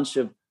bunch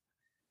of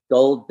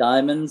gold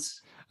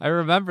diamonds. I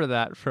remember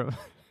that from...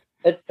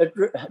 It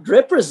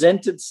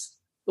represented,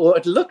 or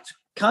it looked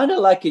kind of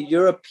like a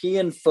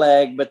European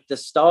flag, but the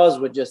stars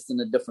were just in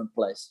a different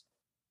place.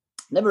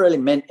 Never really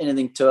meant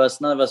anything to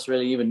us. None of us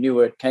really even knew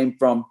where it came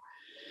from.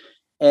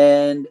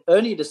 And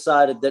Ernie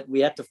decided that we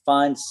had to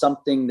find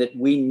something that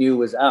we knew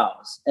was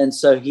ours. And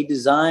so he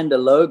designed a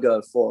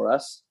logo for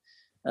us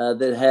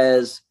that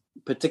has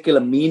particular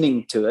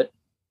meaning to it.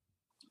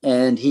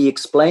 And he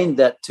explained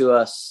that to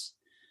us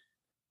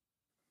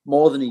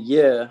more than a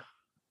year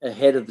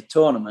ahead of the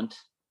tournament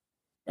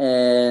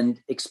and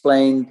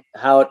explained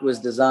how it was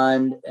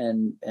designed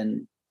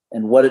and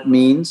what it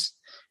means.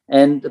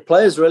 And the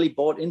players really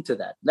bought into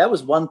that. That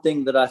was one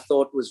thing that I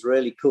thought was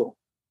really cool.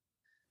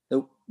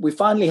 We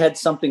finally had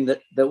something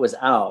that was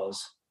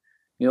ours.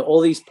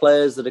 All these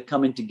players that are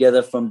coming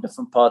together from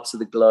different parts of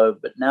the globe,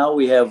 but now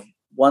we have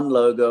one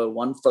logo,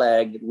 one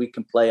flag that we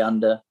can play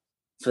under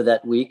for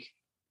that week.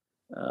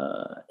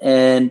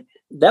 And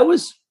that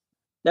was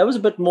a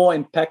bit more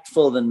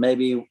impactful than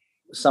maybe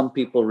some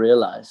people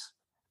realize.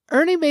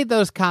 Ernie made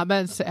those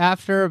comments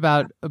after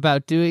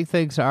about doing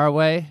things our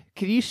way.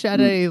 Can you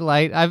shed any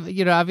light?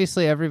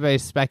 Obviously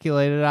everybody's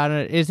speculated on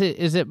it. Is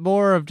it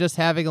more of just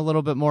having a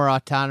little bit more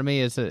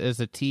autonomy as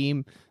a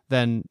team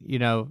than,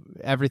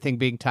 everything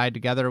being tied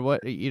together?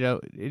 What, can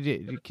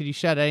you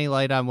shed any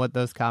light on what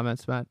those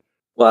comments meant?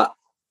 Well,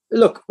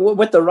 look,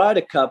 with the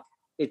Ryder Cup,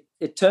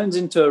 it turns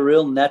into a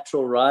real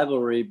natural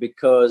rivalry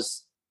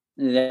because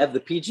they have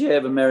the PGA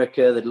of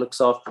America that looks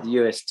after the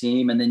US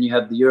team, and then you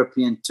have the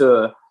European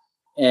Tour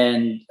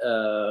and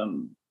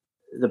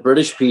the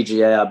British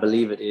PGA, I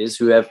believe it is,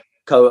 who have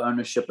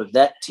co-ownership of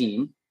that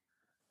team,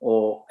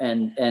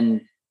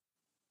 and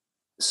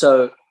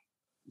so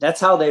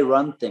that's how they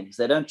run things.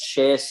 They don't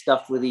share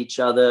stuff with each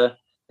other.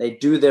 They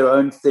do their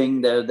own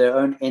thing. They're their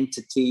own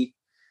entity.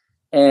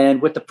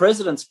 And with the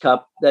President's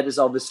Cup, that is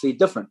obviously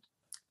different.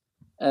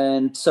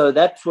 And so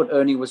that's what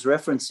Ernie was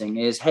referencing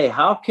is, hey,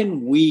 how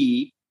can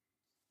we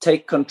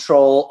take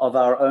control of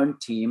our own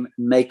team,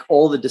 make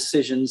all the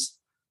decisions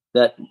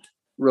that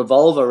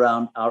revolve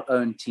around our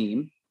own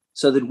team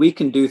so that we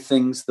can do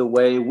things the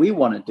way we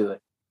want to do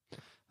it.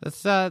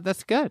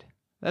 That's good.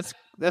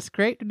 That's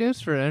great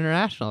news for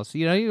internationals.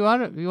 You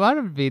want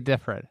to be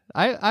different.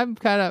 I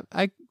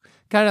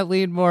kind of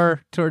lean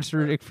more towards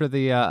rooting for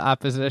the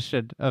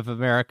opposition of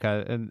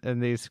America in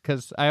these,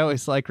 because I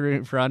always like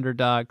rooting for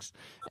underdogs,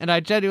 and I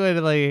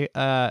genuinely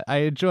I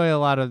enjoy a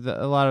lot of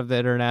the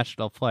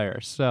international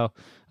players. So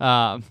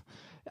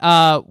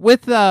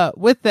with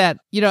that,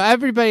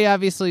 everybody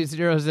obviously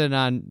zeroes in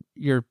on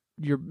you're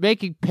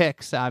making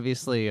picks,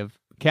 obviously, of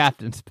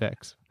captain's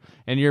picks,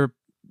 and you're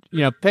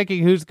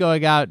picking who's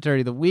going out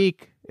during the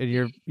week, and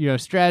you're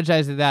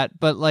strategizing that.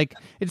 But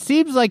it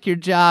seems like your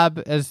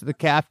job as the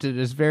captain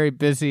is very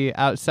busy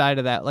outside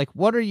of that.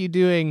 What are you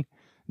doing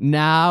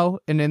now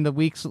and in the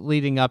weeks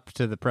leading up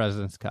to the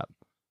President's Cup?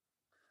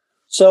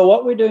 So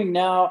what we're doing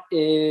now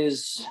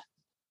is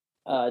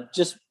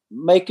just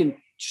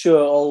making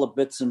sure all the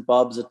bits and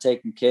bobs are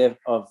taken care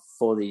of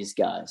for these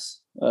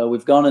guys.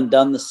 We've gone and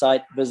done the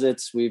site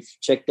visits. We've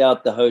checked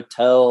out the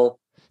hotel.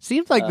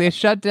 Seems like they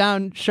shut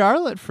down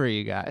Charlotte for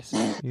you guys.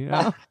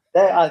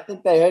 I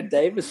think they heard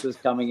Davis was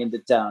coming into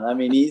town. I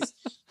mean,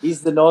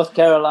 he's the North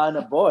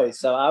Carolina boy.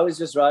 So I was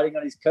just riding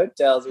on his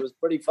coattails. It was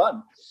pretty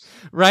fun.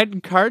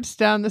 Riding carts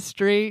down the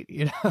street,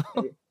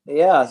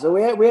 Yeah. So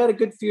we had a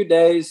good few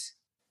days.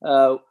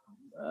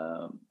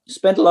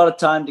 Spent a lot of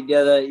time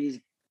together. He's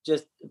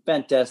just a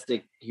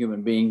fantastic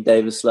human being,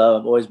 Davis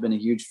Love. I've always been a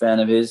huge fan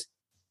of his.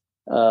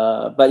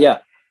 But yeah,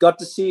 got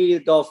to see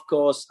the golf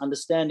course,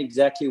 understand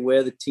exactly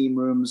where the team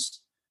rooms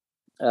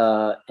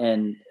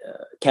and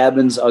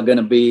cabins are going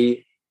to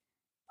be,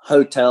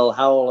 hotel,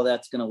 how all of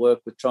that's going to work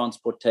with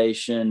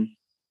transportation.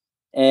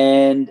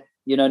 And,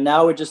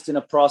 now we're just in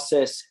a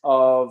process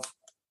of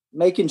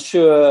making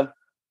sure,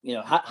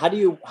 how do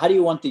you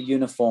want the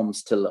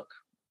uniforms to look?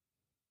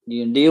 Do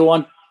you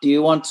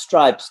want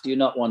stripes? Do you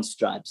not want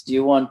stripes? Do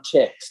you want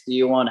checks?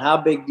 How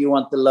big do you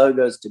want the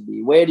logos to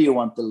be? Where do you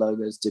want the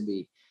logos to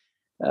be?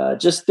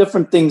 Just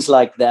different things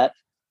like that.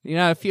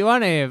 If you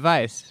want any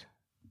advice,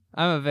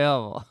 I'm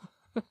available.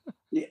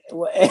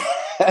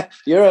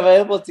 You're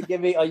available to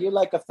give me. Are you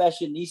like a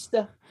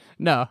fashionista?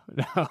 No.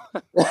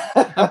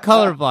 I'm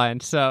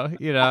colorblind, so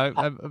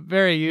I'm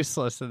very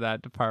useless in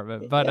that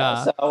department. But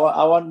so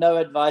I want no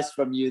advice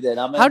from you then.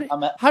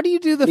 How do you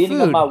do the leaning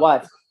food? On my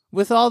wife.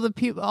 With all the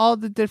people, all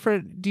the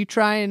different, do you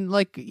try and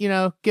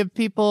give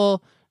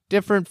people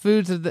different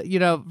foods of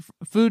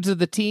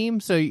the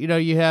team? So,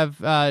 you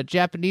have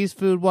Japanese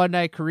food one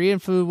night, Korean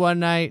food one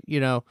night,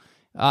 you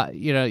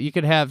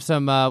could have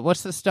some,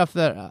 what's the stuff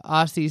that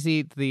Aussies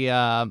eat?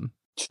 The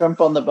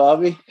shrimp on the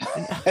barbie.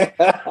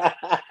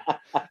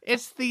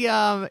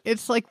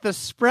 It's like the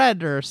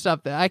spread or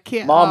something. I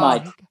can't.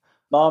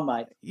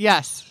 Marmite.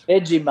 Yes.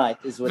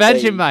 Vegemite is what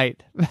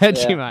Vegemite.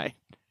 Yeah.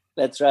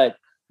 That's right.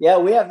 Yeah,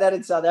 we have that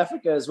in South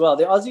Africa as well.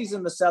 The Aussies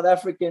and the South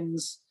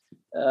Africans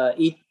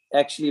eat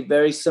actually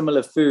very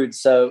similar food,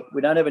 so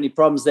we don't have any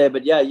problems there.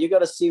 But yeah, you got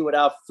to see what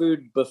our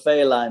food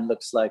buffet line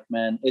looks like,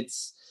 man.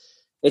 It's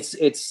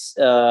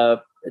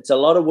a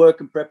lot of work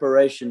and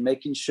preparation,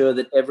 making sure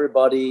that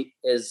everybody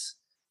is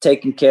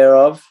taken care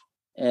of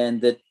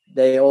and that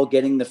they're all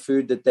getting the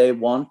food that they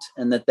want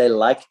and that they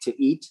like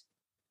to eat.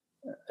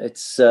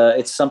 It's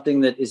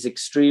something that is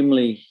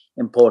extremely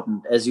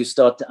important as you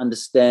start to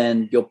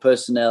understand your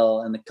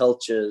personnel and the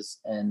cultures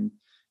and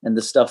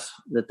the stuff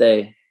that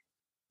they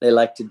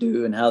like to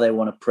do and how they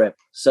want to prep.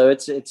 So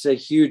it's a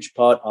huge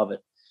part of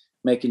it,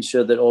 making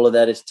sure that all of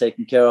that is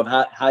taken care of,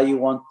 how you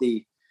want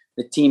the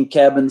team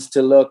cabins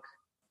to look,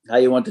 how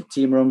you want the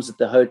team rooms at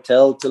the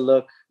hotel to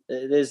look.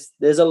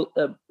 there's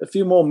a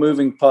few more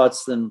moving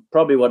parts than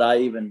probably what I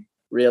even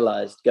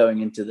realized going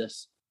into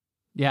this.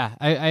 Yeah,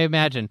 I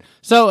imagine.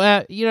 So,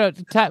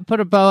 to put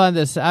a bow on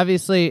this,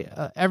 obviously,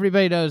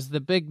 everybody knows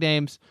the big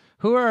names.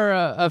 Who are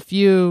a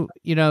few,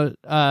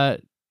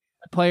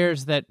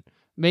 players that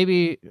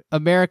maybe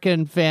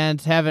American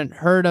fans haven't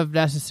heard of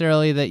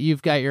necessarily that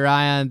you've got your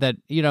eye on that,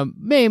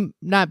 may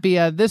not be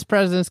on this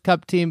President's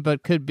Cup team,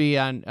 but could be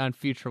on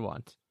future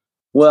ones?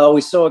 Well,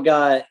 we saw a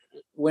guy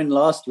win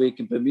last week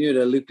in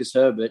Bermuda, Lucas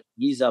Herbert.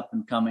 He's up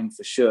and coming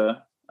for sure.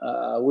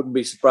 I wouldn't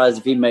be surprised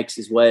if he makes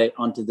his way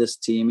onto this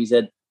team. He's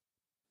had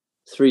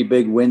 3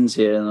 big wins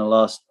here in the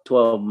last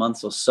 12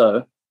 months or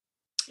so.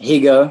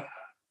 Higo,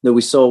 that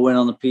we saw win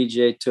on the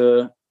PGA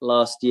Tour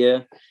last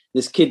year.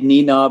 This kid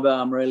Nienaber,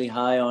 I'm really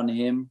high on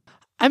him.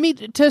 I mean,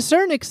 to a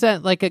certain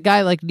extent, like a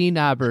guy like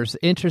Nienaber's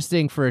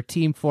interesting for a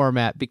team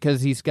format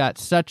because he's got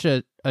such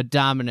a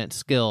dominant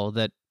skill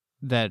that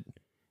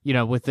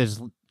with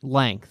his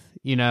length,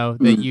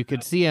 that you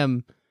could see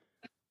him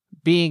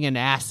being an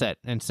asset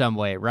in some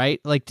way,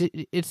 right? Like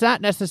it's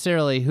not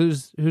necessarily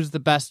who's the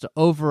best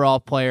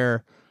overall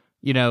player.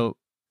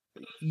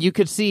 You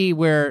could see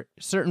where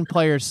certain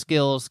players'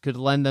 skills could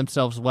lend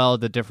themselves well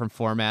to different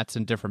formats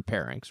and different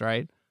pairings,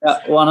 right?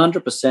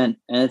 100%.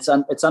 And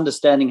it's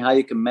understanding how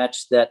you can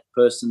match that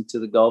person to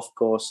the golf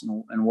course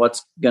and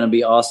what's going to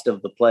be asked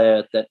of the player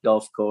at that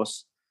golf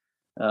course.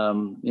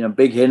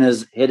 Big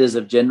hitters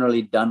have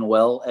generally done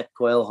well at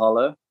Quail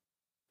Hollow.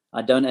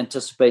 I don't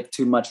anticipate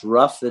too much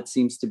rough. That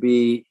seems to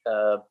be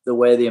the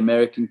way the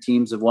American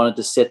teams have wanted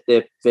to set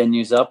their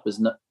venues up. There's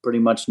pretty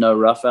much no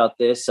rough out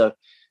there. So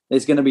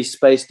there's going to be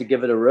space to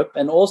give it a rip.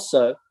 And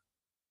also,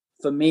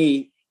 for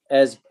me,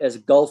 as a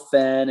golf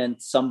fan and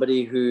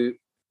somebody who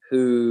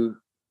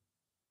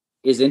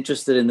is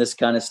interested in this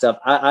kind of stuff,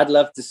 I'd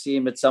love to see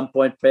him at some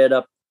point paired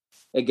up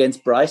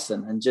against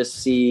Bryson and just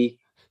see,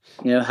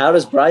 how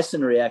does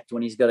Bryson react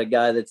when he's got a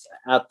guy that's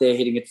out there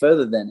hitting it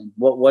further than him?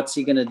 What's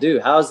he going to do?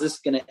 How is this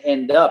going to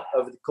end up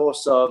over the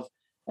course of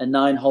a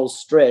 9-hole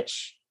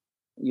stretch?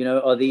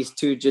 Are these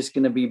two just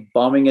going to be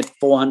bombing at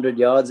 400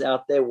 yards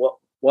out there?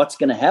 What's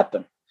going to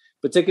happen?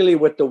 Particularly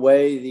with the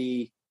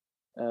way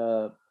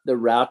the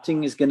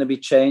routing is going to be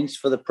changed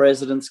for the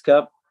President's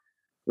Cup.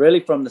 Really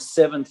from the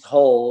 7th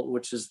hole,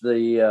 which is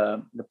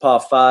the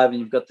par 5, and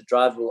you've got the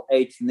drivable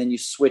 8th, and then you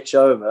switch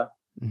over.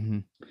 Mm-hmm.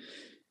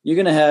 You're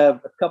going to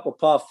have a couple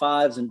par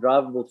 5s and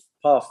drivable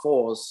par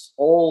 4s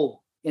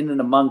all in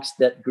and amongst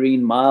that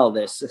green mile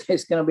there. So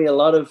there's going to be a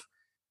lot of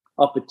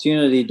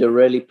opportunity to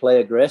really play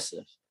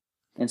aggressive.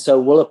 And so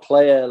will a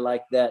player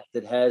like that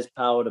has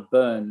power to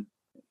burn,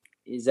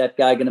 is that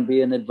guy going to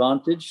be an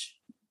advantage?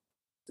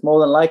 It's more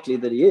than likely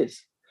that he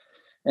is.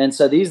 And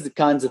so these are the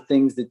kinds of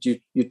things that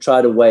you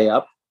try to weigh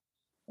up,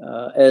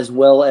 as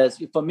well as,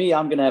 for me,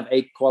 I'm going to have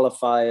 8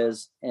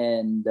 qualifiers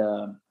and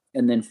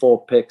then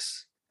 4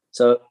 picks.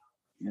 So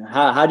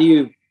how do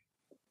you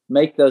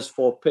make those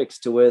 4 picks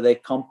to where they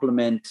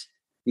complement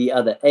the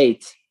other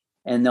 8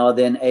 and are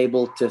then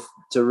able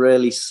to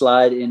really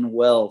slide in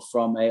well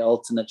from a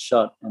alternate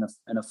shot and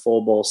a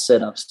 4-ball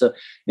setup? So,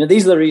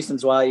 these are the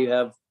reasons why you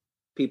have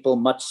people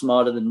much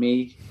smarter than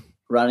me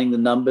running the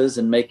numbers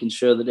and making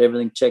sure that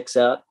everything checks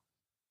out.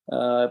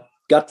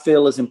 Gut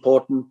feel is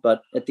important,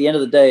 but at the end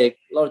of the day, a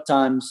lot of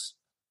times,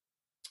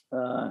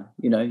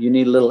 you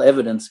need a little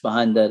evidence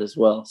behind that as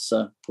well.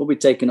 So we'll be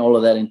taking all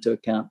of that into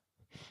account.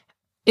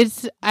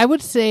 I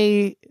would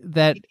say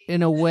that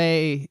in a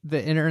way,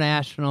 the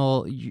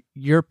international,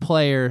 your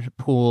player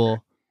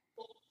pool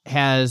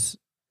has,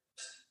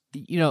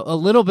 a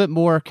little bit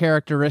more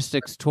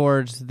characteristics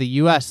towards the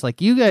U.S.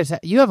 Like you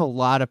have a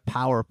lot of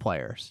power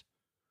players.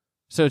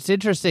 So it's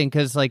interesting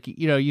because,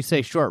 you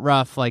say short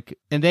rough,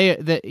 and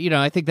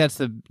I think that's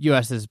the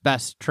U.S.'s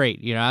best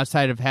trait,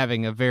 outside of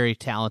having a very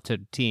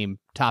talented team,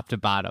 top to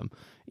bottom,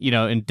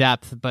 in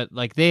depth, but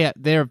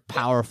they're a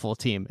powerful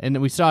team.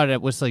 And we saw it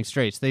at Whistling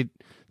Straits.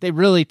 They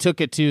really took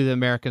it to the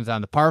Americans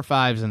on the par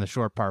 5s and the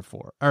short par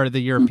 4, or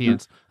the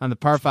Europeans on the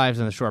par 5s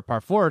and the short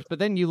par 4s. But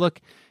then you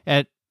look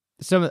at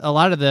a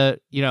lot of the,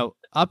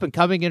 up and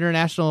coming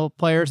international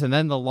players and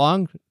then the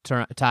long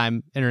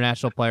time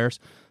international players.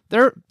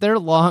 They're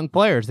long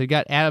players. They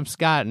got Adam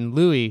Scott and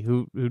Louis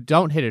who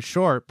don't hit it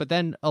short, but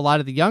then a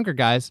lot of the younger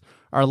guys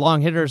are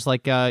long hitters.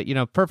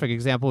 Perfect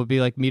example would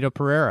be like Mito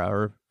Pereira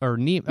or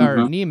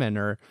Neiman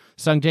or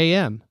Sung J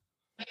M.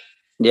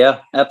 Yeah,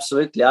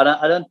 absolutely.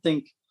 I don't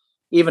think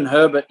even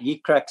Herbert, he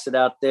cracks it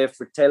out there.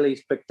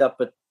 Fratelli's picked up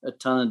a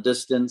ton of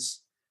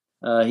distance.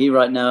 He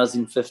right now is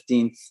in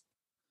 15th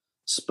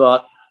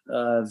spot.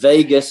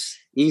 Vegas,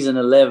 he's in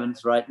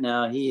 11th right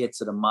now. He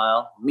hits it a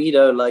mile.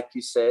 Mito, like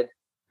you said.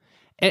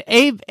 And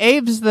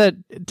Abe's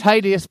the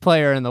tightest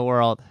player in the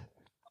world.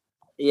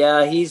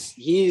 Yeah,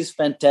 he's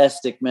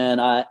fantastic, man.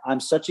 I'm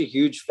such a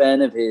huge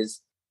fan of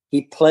his.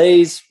 He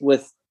plays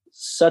with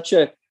such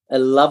a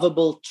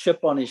lovable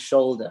chip on his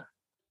shoulder.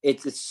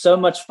 It's so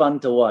much fun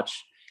to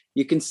watch.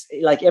 You can,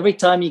 every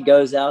time he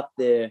goes out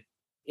there,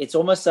 it's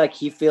almost like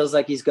he feels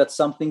like he's got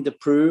something to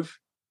prove.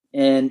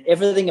 And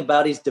everything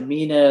about his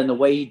demeanor and the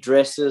way he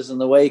dresses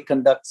and the way he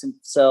conducts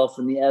himself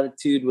and the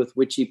attitude with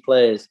which he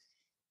plays,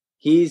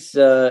 he's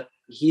a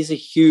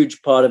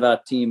huge part of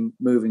our team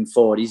moving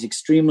forward. He's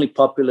extremely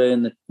popular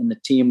in the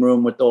team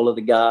room with all of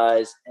the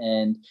guys.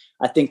 And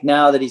I think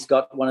now that he's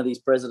got one of these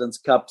President's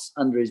Cups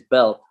under his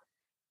belt,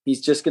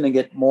 he's just going to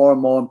get more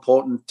and more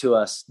important to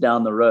us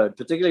down the road,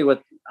 particularly with,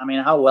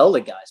 how well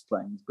the guy's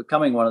playing. He's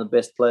becoming one of the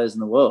best players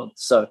in the world.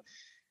 So,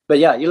 but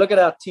yeah, you look at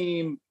our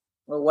team,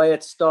 the way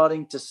it's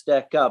starting to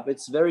stack up,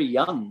 it's very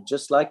young,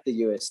 just like the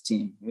US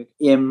team.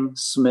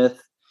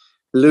 Smith,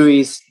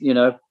 Louis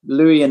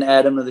and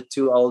Adam are the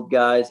two old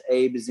guys.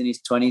 Abe is in his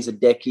 20s.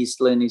 Hideki's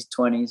still in his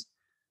 20s.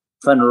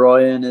 Van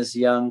Rooyen is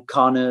young.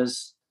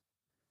 Connors,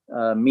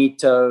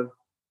 Mito,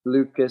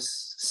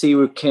 Lucas,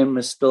 Siwoo Kim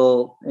is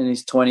still in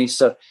his 20s.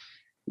 So,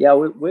 yeah,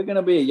 we're going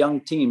to be a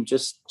young team,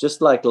 just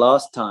like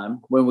last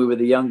time when we were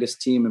the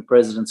youngest team in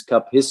President's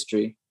Cup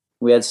history.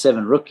 We had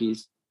 7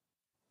 rookies.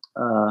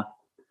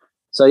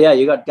 So, yeah,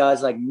 you got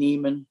guys like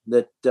Neiman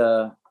that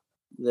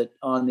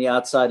on the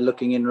outside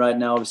looking in right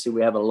now. Obviously,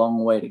 we have a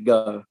long way to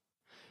go.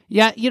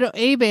 Yeah,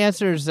 Abe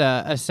Anser's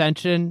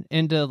ascension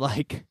into,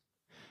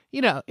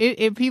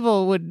 if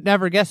people would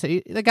never guess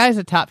it, the guy's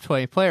a top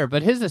 20 player,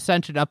 but his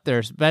ascension up there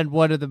has been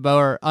one of the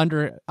more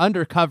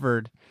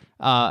undercovered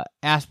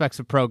aspects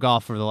of pro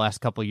golf for the last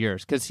couple of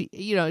years. Because,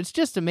 it's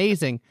just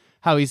amazing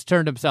how he's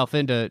turned himself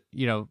into,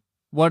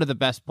 one of the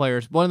best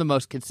players, one of the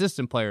most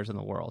consistent players in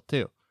the world,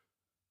 too.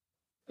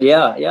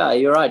 Yeah,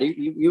 you're right.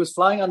 He was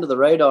flying under the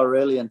radar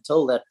really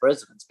until that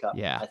President's Cup,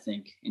 I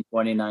think, in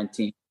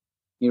 2019.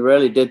 He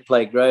really did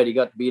play great. He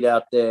got beat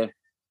out there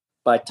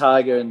by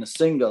Tiger in the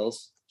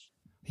singles.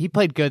 He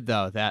played good,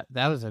 though. That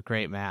was a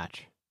great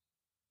match.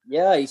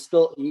 Yeah,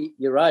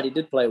 you're right. He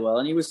did play well.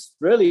 And he was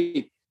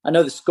really, I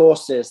know the score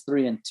says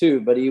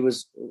 3-2, but he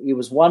was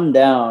one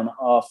down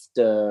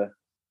after,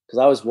 because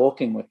I was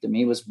walking with him.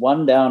 He was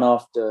one down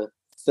after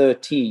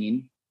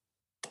 13.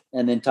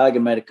 And then Tiger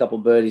made a couple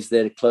birdies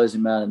there to close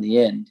him out in the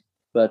end.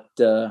 But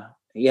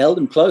he held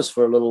him close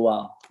for a little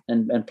while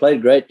and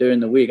played great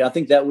during the week. I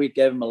think that week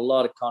gave him a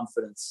lot of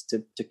confidence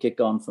to kick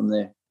on from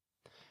there.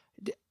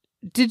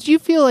 Did you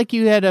feel like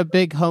you had a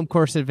big home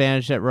course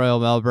advantage at Royal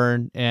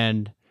Melbourne?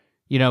 And,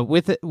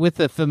 with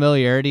the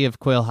familiarity of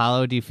Quail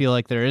Hollow, do you feel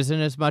like there isn't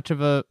as much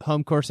of a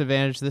home course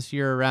advantage this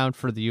year around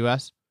for the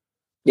U.S.?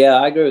 Yeah,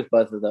 I agree with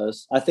both of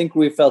those. I think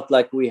we felt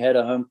like we had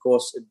a home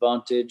course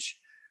advantage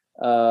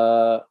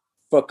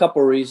for a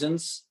couple of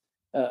reasons.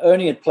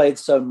 Ernie had played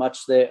so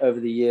much there over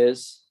the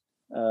years,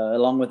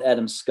 along with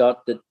Adam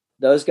Scott, that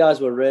those guys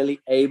were really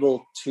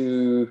able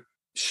to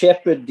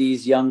shepherd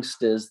these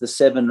youngsters, the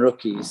 7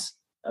 rookies,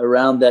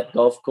 around that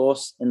golf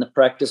course in the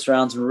practice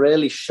rounds and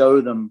really show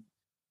them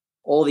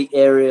all the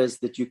areas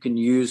that you can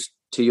use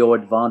to your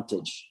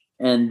advantage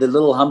and the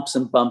little humps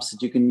and bumps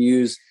that you can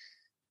use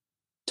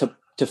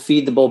to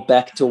feed the ball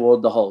back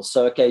toward the hole.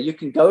 So, okay, you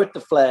can go at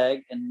the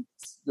flag and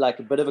like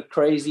a bit of a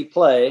crazy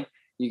play,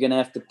 you're going to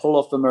have to pull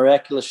off a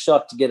miraculous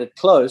shot to get it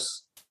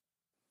close.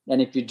 And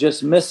if you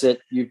just miss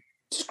it, you're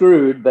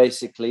screwed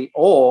basically.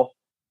 Or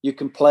you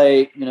can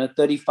play,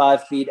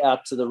 35 feet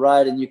out to the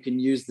right and you can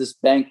use this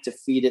bank to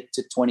feed it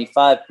to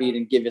 25 feet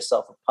and give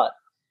yourself a putt.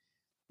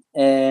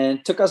 And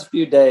it took us a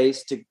few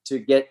days to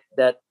get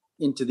that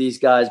into these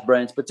guys'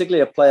 brains,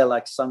 particularly a player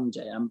like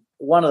Sungjae. I'm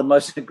one of the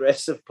most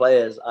aggressive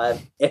players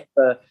I've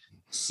ever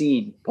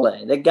seen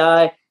play. The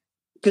guy,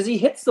 because he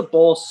hits the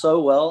ball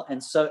so well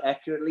and so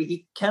accurately,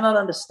 he cannot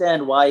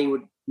understand why he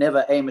would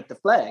never aim at the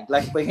flag.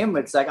 Like for him,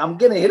 it's like, I'm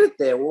going to hit it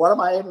there. Well, what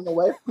am I aiming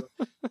away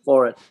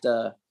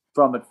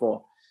from it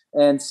for?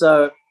 And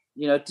so,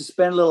 to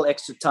spend a little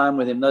extra time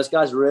with him, those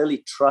guys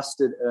really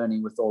trusted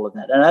Ernie with all of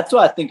that. And that's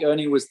why I think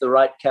Ernie was the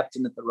right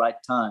captain at the right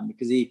time,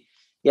 because he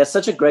has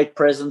such a great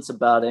presence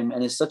about him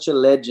and is such a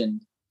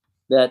legend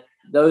that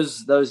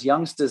those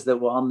youngsters that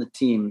were on the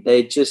team,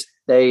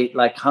 they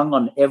like hung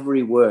on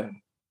every word.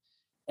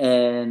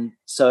 And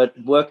so it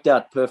worked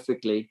out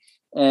perfectly.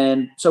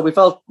 And so we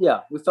felt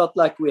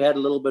like we had a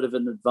little bit of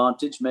an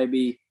advantage.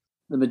 Maybe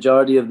the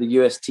majority of the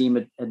US team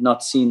had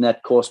not seen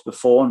that course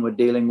before and were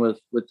dealing with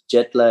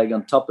jet lag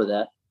on top of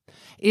that.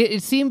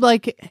 It seemed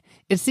like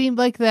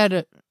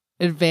that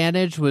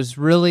advantage was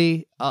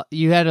really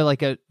you had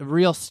a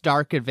real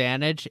stark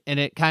advantage, and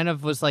it kind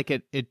of was like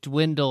it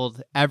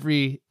dwindled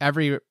every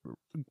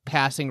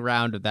passing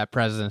round of that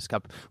President's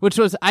Cup, which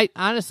was I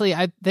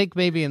think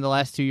maybe in the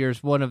last 2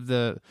 years one of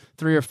the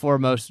 3 or 4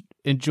 most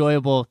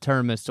enjoyable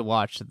tournaments to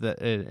watch.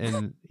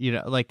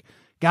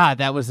 God,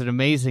 that was an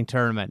amazing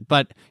tournament.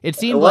 But it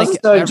seemed it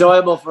wasn't so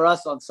enjoyable for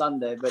us on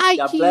Sunday, but I'm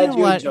glad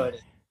you enjoyed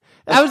it.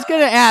 I was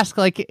going to ask,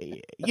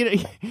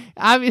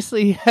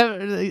 obviously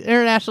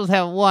internationals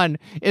have won.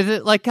 Is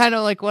it kind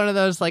of like one of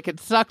those, it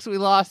sucks we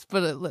lost,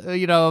 but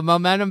a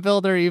momentum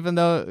builder, even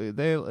though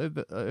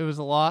it was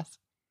a loss?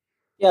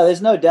 Yeah,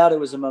 there's no doubt it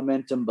was a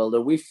momentum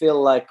builder. We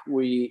feel like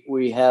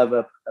we have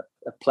a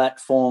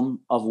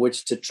platform of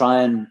which to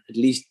try and at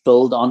least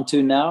build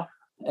onto now.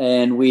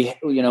 And we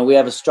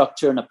have a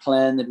structure and a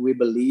plan that we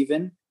believe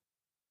in.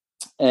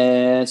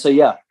 And so,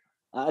 yeah,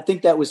 I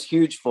think that was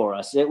huge for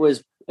us. It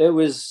was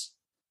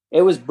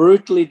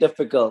brutally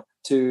difficult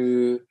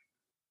to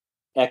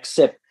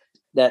accept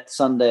that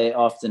Sunday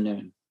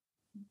afternoon.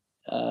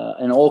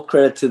 And all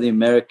credit to the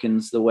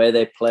Americans, the way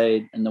they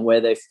played and the way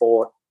they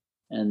fought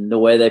and the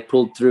way they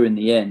pulled through in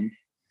the end.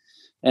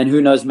 And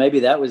who knows, maybe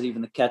that was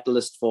even the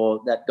catalyst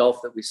for that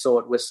golf that we saw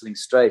at Whistling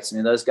Straits. I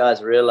mean, those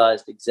guys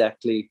realized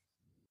exactly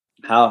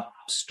how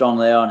strong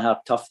they are and how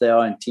tough they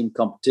are in team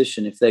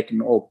competition if they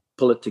can all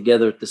pull it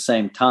together at the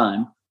same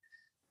time.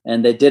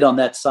 And they did on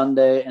that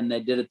Sunday, and they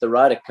did at the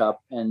Ryder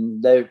Cup.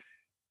 And they're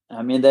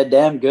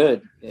damn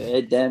good.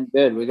 They're damn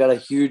good. We got a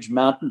huge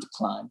mountain to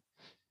climb.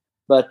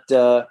 But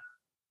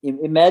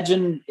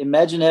imagine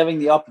having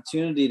the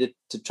opportunity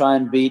to try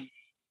and beat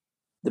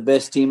the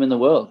best team in the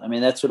world. I mean,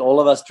 that's what all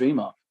of us dream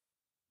of.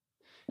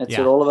 That's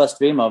what all of us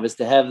dream of, is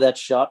to have that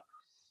shot.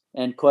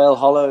 And Quail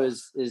Hollow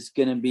is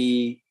going to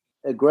be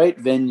a great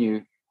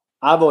venue.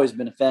 I've always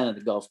been a fan of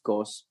the golf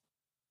course.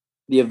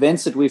 The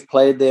events that we've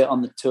played there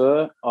on the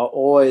tour are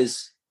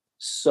always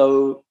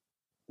so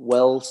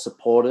well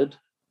supported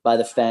by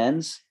the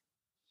fans.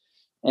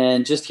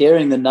 And just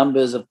hearing the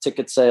numbers of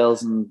ticket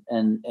sales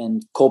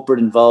and corporate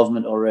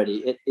involvement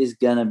already, it is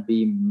going to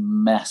be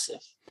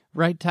massive.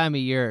 Right time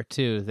of year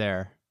too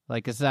there.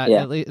 Like it's not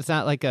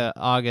like a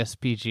August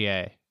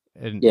PGA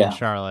in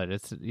Charlotte.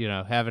 It's,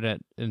 having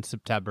it in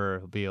September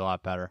will be a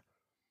lot better.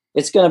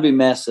 It's going to be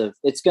massive.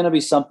 It's going to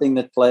be something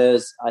that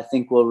players, I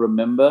think, will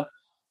remember.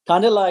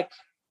 Kind of like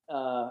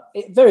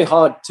very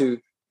hard to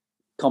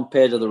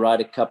compare to the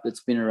Ryder Cup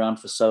that's been around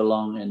for so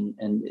long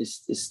and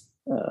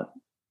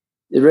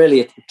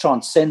it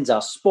transcends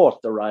our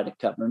sport, the Ryder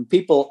Cup. And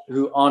people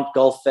who aren't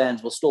golf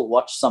fans will still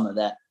watch some of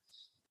that.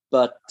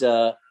 But,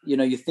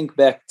 you think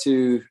back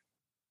to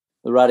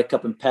the Ryder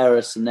Cup in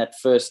Paris and that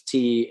first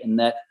tee and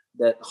that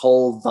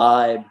whole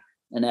vibe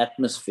and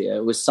atmosphere.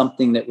 It was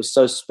something that was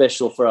so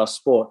special for our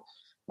sport.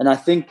 And I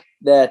think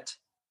that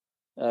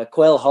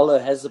Quail Hollow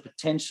has the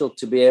potential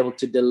to be able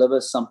to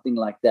deliver something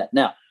like that.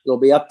 Now, it'll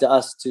be up to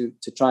us to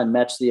try and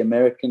match the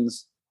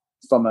Americans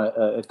from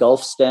a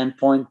golf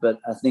standpoint, but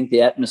I think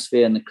the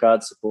atmosphere and the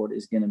crowd support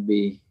is going to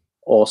be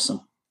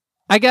awesome.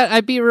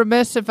 I'd be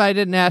remiss if I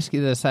didn't ask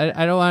you this. I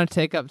don't want to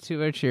take up too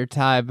much of your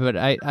time, but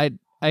I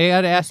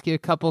got to ask you a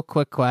couple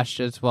quick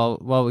questions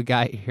while we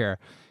got you here.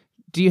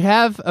 Do you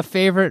have a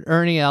favorite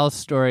Ernie Els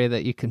story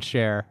that you can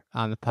share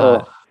on the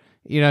pod? Oh.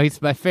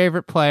 He's my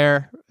favorite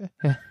player.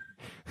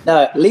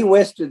 No, Lee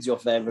Westwood's your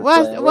favorite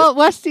player. Well,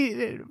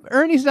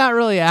 Ernie's not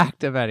really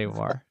active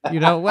anymore.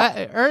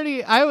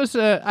 Ernie, I was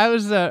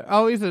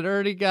always an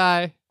Ernie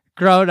guy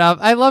growing up.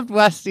 I loved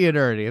Westy and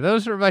Ernie.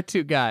 Those were my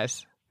two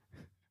guys.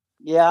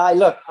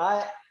 Yeah,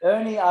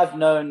 Ernie I've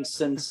known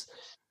since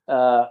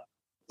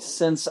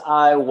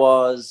I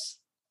was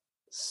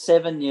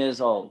 7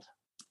 years old,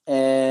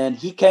 and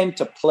he came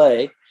to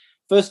play.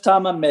 First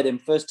time I met him,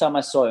 first time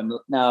I saw him.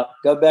 Now,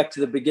 go back to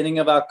the beginning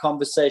of our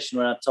conversation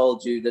when I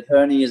told you that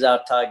Ernie is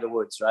our Tiger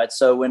Woods, right?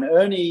 So when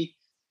Ernie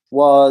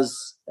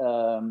was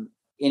in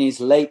his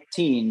late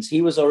teens,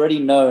 he was already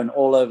known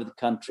all over the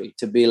country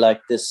to be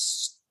like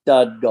this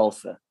stud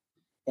golfer.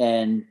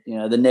 And,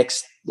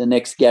 the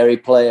next Gary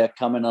player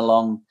coming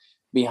along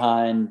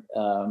behind,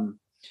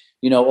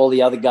 all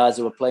the other guys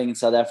that were playing in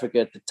South Africa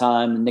at the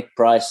time, Nick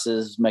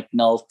Price's,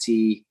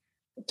 McNulty,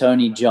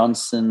 Tony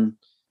Johnson,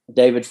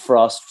 David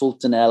Frost,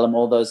 Fulton Allen,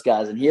 all those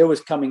guys. And here was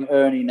coming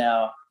Ernie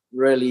now,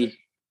 really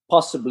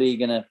possibly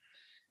gonna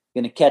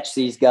catch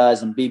these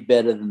guys and be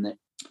better than them.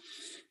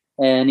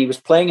 And he was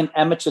playing an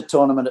amateur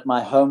tournament at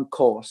my home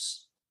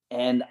course,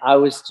 and I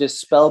was just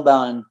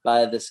spellbound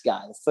by this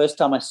guy. The first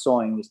time I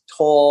saw him, he was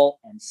tall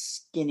and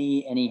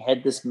skinny, and he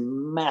had this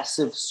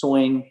massive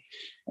swing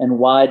and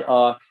wide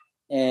arc.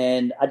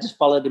 And I just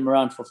followed him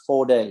around for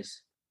 4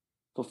 days.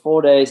 For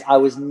 4 days, I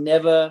was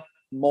never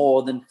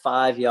more than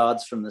 5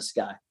 yards from this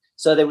guy.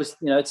 So there was,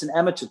 it's an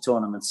amateur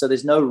tournament. So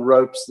there's no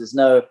ropes,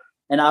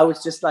 and I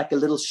was just like a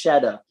little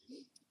shadow.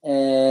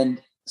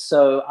 And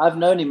so I've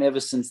known him ever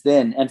since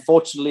then. And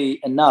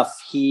fortunately enough,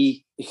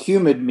 he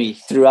humored me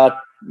throughout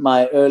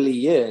my early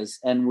years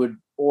and would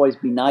always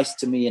be nice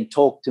to me and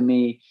talk to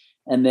me.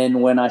 And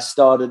then when I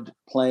started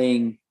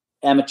playing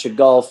amateur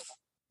golf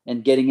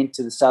and getting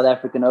into the South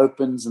African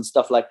Opens and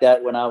stuff like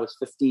that, when I was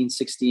 15,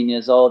 16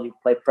 years old, he'd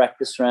play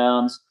practice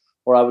rounds.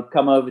 Or I would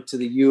come over to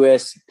the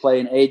US, play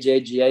in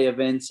AJGA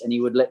events, and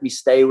he would let me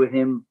stay with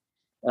him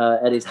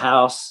at his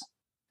house.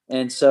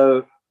 And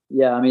so,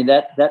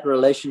 that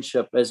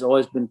relationship has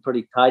always been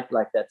pretty tight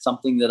like that,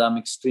 something that I'm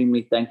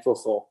extremely thankful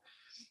for.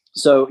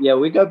 So,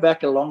 we go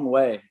back a long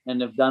way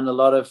and have done a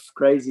lot of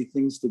crazy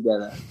things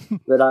together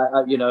that I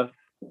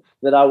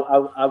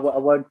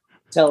won't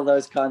tell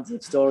those kinds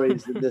of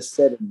stories in this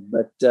setting.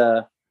 But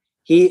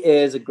he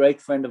is a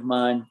great friend of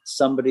mine,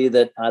 somebody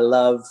that I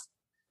love,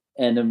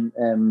 and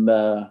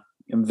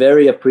am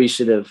very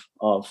appreciative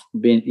of.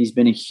 He's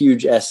been a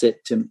huge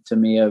asset to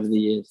me over the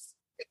years.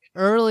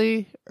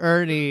 Early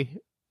Ernie,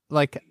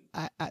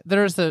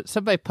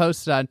 somebody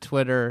posted on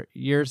Twitter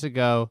years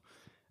ago.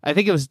 I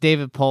think it was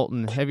David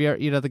Polton. Have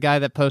you, the guy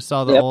that posts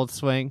all the old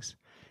swings?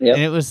 Yep.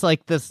 And it was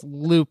like this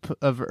loop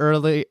of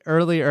early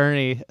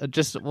Ernie,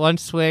 just one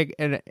swing.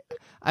 And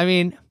I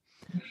mean,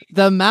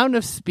 the amount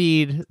of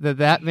speed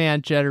that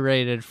man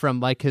generated from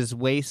like his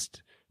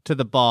waist to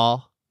the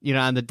ball,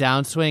 on the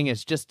downswing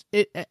is just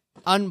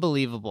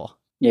unbelievable.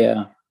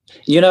 Yeah.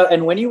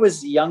 And when he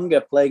was younger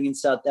playing in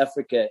South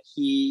Africa,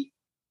 he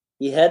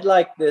had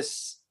like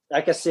this,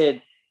 like I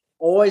said,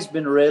 always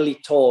been really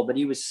tall, but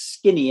he was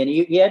skinny, and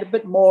he had a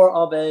bit more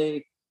of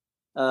a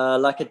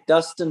like a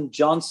Dustin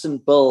Johnson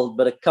build,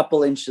 but a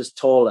couple inches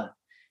taller.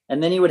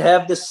 And then he would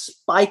have this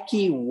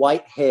spiky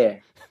white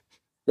hair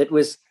it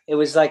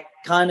was like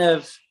kind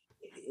of,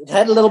 it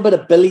had a little bit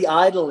of Billy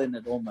Idol in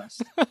it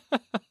almost.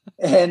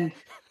 And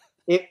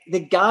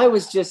the guy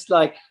was just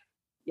like,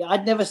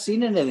 I'd never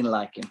seen anything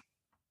like him.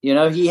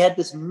 He had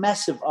this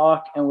massive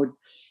arc, and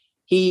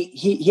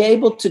he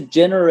able to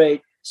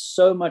generate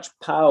so much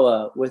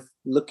power with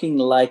looking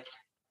like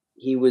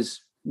he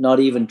was not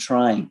even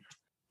trying.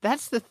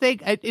 That's the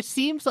thing. It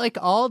seems like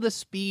all the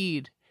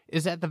speed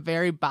is at the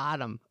very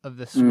bottom of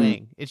the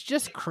swing. It's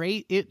just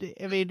crazy.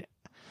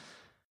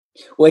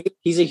 Well,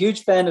 he's a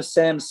huge fan of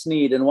Sam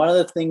Snead, and one of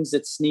the things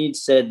that Snead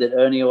said that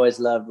Ernie always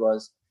loved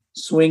was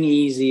swing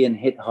easy and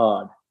hit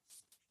hard.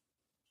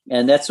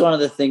 And that's one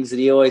of the things that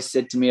he always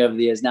said to me over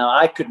the years. Now,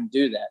 I couldn't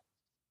do that.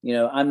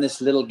 I'm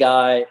this little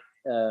guy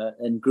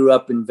and grew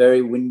up in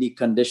very windy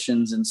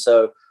conditions, and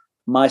so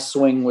my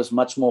swing was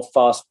much more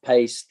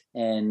fast-paced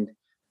and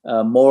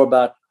more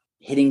about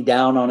hitting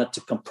down on it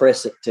to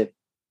compress it,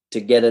 to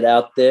get it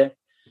out there.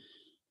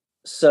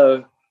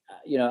 So,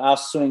 our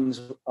swings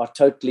are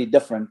totally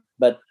different,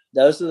 but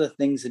those are the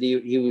things that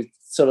he would,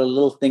 sort of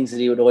little things that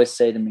he would always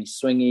say to me: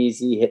 swing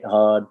easy, hit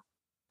hard.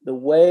 The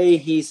way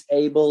he's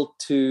able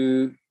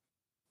to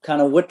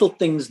kind of whittle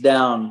things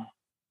down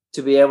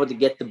to be able to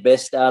get the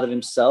best out of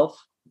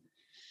himself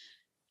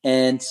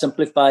and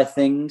simplify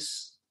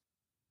things.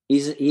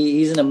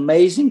 He's an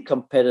amazing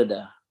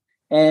competitor,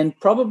 and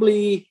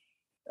probably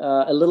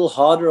a little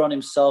harder on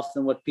himself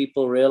than what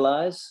people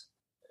realize.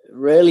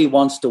 Really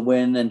wants to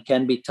win and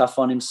can be tough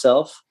on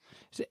himself,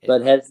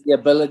 but has the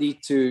ability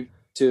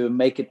to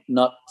make it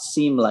not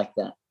seem like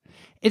that.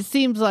 It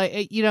seems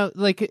like,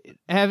 like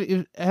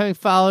having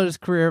followed his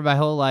career my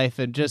whole life,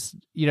 and just,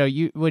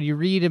 when you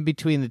read in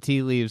between the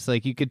tea leaves,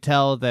 like you could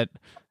tell that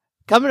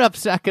coming up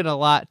second a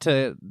lot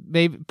to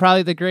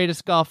probably the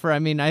greatest golfer. I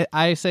mean,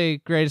 I say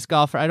greatest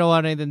golfer. I don't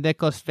want any of the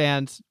Nicklaus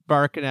fans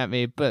barking at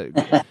me, but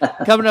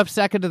coming up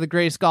second to the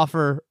greatest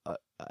golfer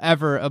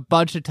ever a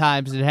bunch of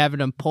times and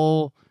having him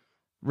pull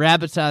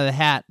rabbits out of the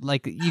hat,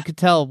 like you could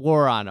tell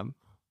war on him.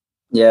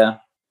 Yeah,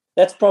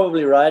 that's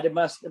probably right. It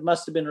must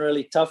have been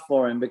really tough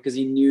for him, because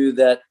he knew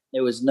that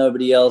there was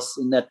nobody else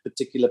in that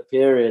particular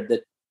period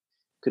that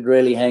could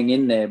really hang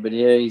in there. But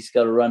here he's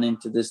got to run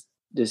into this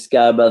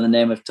guy by the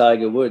name of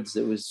Tiger Woods.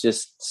 It was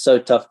just so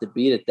tough to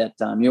beat at that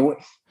time.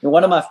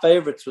 One of my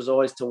favorites was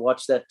always to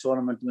watch that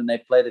tournament when they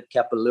played at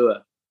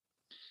Kapalua,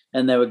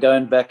 and they were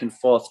going back and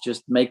forth,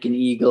 just making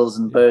eagles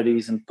and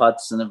birdies and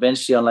putts. And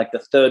eventually on like the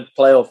third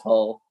playoff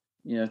hole,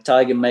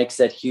 Tiger makes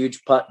that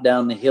huge putt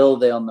down the hill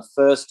there on the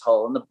first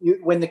hole. And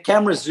when the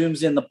camera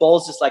zooms in, the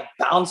ball's just like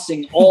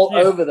bouncing all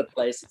over the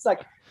place. It's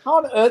like, how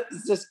on earth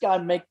does this guy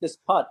make this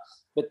putt?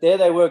 But there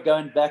they were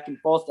going back and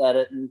forth at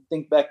it. And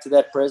think back to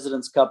that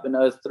President's Cup in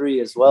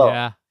 2003 as well.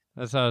 Yeah,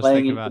 that's what I was playing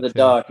thinking into about the too.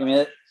 dark. I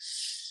mean,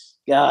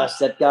 gosh,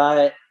 that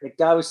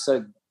guy was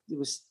so,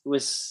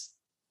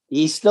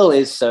 he still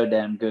is so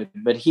damn good,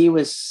 but he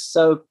was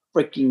so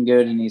freaking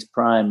good in his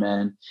prime,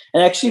 man.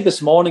 And actually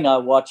this morning I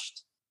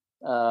watched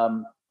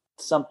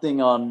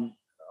something on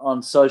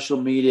social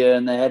media,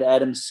 and they had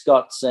Adam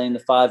Scott saying the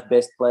 5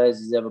 best players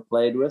he's ever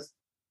played with.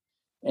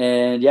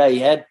 And yeah, he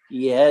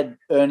had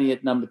Ernie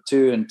at number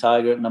 2 and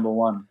Tiger at number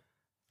 1.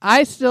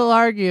 I still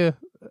argue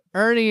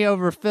Ernie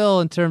over Phil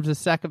in terms of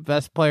second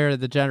best player of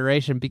the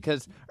generation,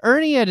 because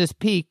Ernie at his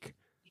peak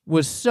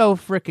was so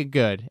freaking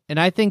good. And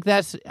I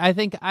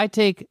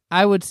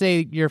would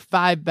say your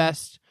 5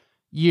 best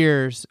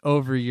years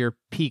over your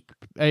peak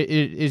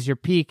is your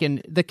peak,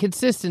 and the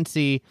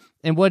consistency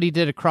and what he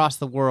did across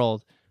the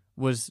world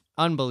was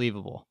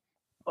unbelievable.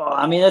 Oh,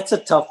 I mean, it's a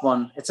tough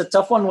one. It's a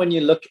tough one when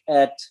you look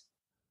at,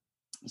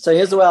 so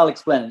here's the way I'll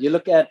explain it. You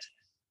look at,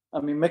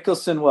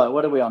 Mickelson,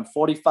 what are we on?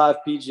 45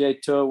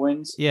 PGA Tour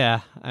wins?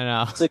 Yeah, I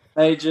know. 6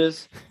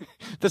 majors.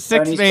 The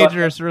 6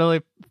 majors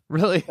really.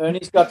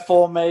 Ernie's got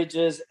 4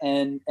 majors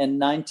and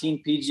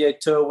 19 PGA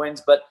Tour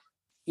wins. But,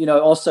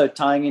 also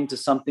tying into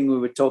something we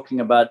were talking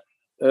about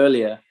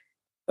earlier,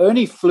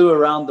 Ernie flew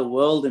around the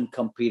world and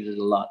competed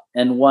a lot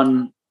and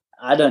won.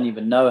 I don't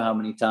even know how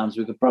many times.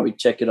 We could probably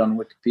check it on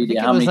Wikipedia.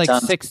 How many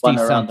times 60 won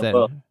around the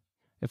world?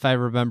 If I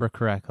remember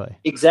correctly.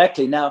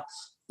 Exactly. Now,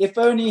 if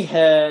Ernie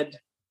had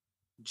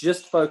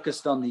just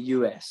focused on the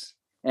US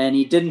and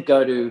he didn't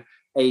go to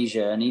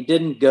Asia and he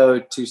didn't go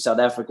to South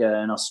Africa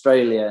and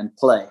Australia and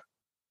play,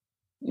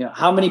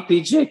 how many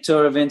PGA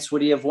Tour events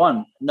would he have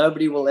won?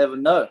 Nobody will ever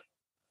know.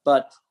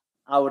 But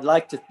I would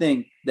like to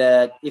think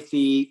that if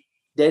he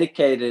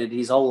dedicated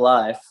his whole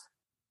life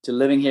to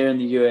living here in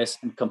the US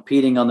and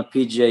competing on the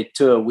PGA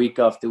Tour week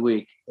after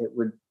week, it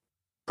would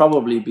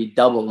probably be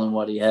double than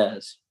what he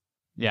has.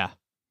 Yeah.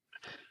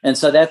 And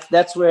so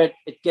that's where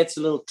it gets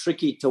a little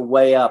tricky to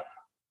weigh up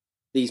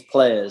these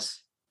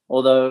players.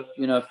 Although,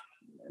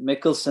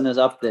 Mickelson is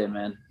up there,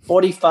 man.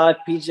 45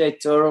 PGA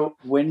Tour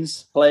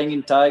wins playing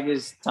in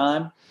Tiger's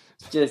time.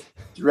 Just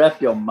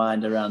wrap your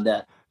mind around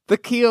that. The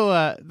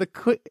Kiowa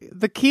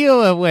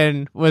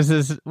win was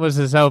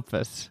his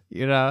opus.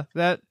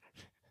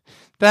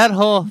 That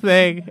whole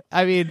thing.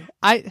 I mean,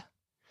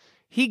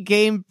 he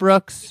gamed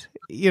Brooks.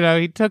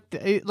 He took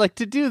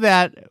to do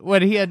that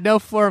when he had no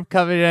form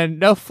coming in,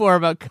 no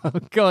form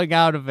going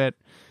out of it.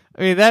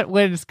 I mean, that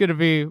win is going to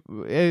be.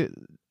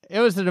 It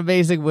was an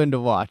amazing win to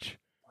watch.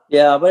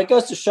 Yeah, but it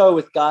goes to show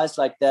with guys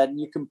like that, and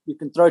you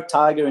can throw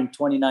Tiger in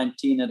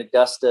 2019 at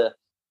Augusta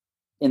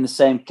in the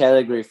same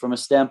category from a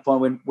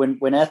standpoint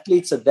when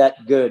athletes are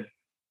that good,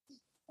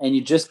 and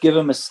you just give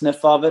them a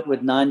sniff of it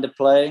with 9 to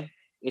play.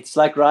 It's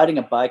like riding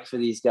a bike for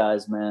these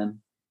guys, man.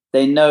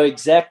 They know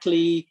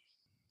exactly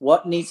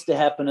what needs to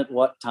happen at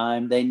what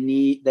time. They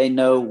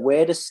know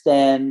where to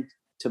stand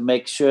to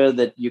make sure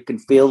that you can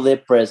feel their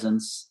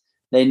presence.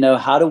 They know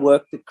how to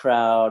work the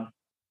crowd.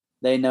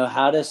 They know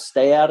how to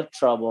stay out of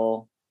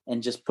trouble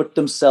and just put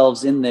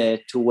themselves in there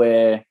to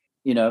where,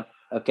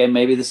 okay,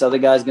 maybe this other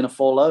guy's going to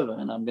fall over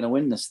and I'm going to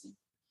win this thing.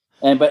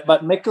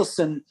 But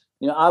Mickelson,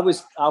 I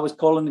was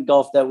calling the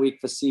golf that week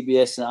for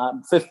CBS,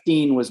 and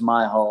 15 was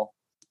my hole.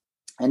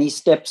 And he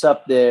steps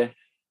up there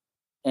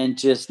and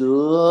just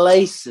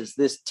laces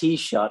this tee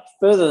shot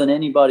further than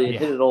anybody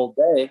had hit it all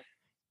day,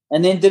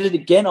 and then did it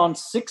again on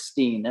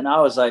 16. And I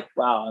was like,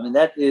 wow, I mean,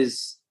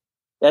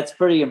 that's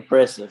pretty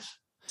impressive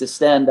to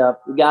stand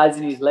up. The guy's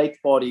in his late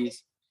 40s.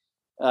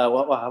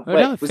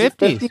 Was 50s. he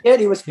 50 yet?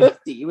 He was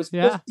 50. He was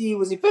 50. Yeah.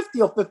 Was he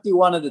 50 or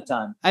 51 at the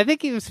time? I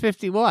think he was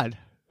 51.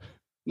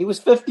 He was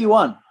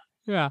 51.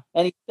 Yeah.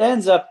 And he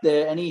stands up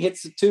there and he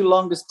hits the 2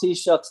 longest tee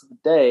shots of the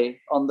day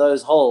on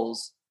those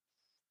holes.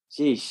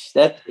 Sheesh,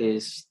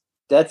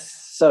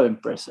 that's so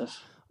impressive.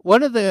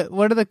 One of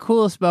the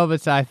coolest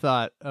moments I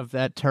thought of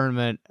that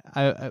tournament,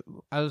 I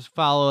was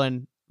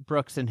following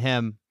Brooks and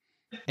him,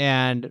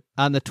 and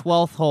on the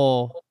 12th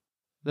hole,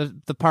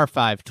 the par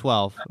 5,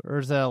 12, or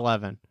is that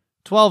 11?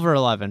 12 or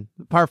 11,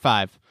 par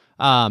 5.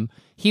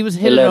 He was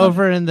hit 11.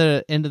 over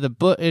into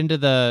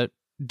the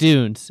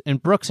dunes,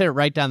 and Brooks hit it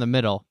right down the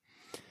middle.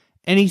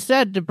 And he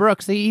said to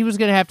Brooks that he was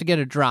going to have to get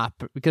a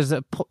drop because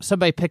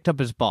somebody picked up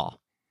his ball.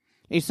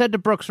 He said to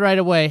Brooks right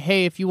away,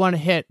 "Hey, if you want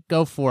to hit,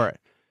 go for it."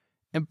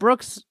 And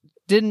Brooks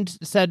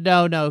said,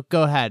 no,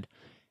 go ahead.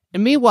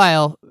 And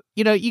meanwhile,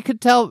 you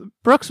could tell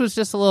Brooks was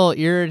just a little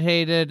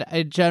irritated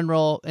in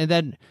general. And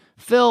then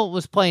Phil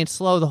was playing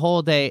slow the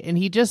whole day, and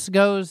he just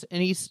goes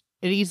and he's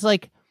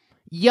like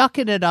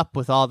yucking it up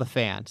with all the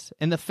fans,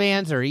 and the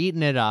fans are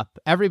eating it up.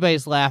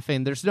 Everybody's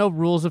laughing. There's no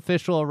rules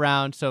official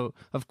around, so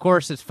of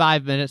course it's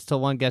 5 minutes till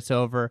one gets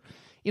over.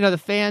 The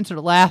fans are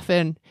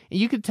laughing, and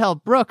you could tell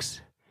Brooks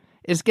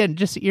is getting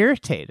just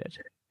irritated.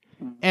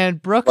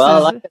 And Brooks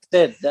like I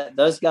said,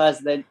 those guys,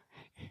 they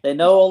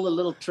know all the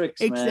little tricks,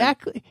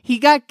 exactly. Man. He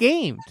got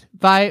gamed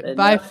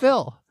by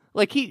Phil.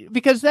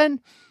 Because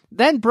then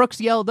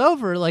Brooks yelled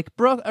over like,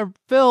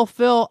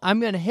 Phil, I'm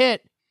going to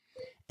hit.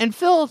 And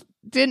Phil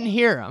didn't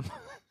hear him.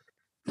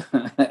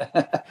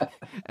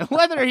 And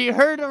whether he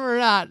heard him or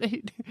not,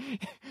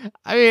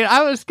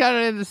 I was kind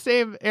of in the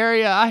same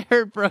area. I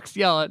heard Brooks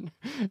yelling,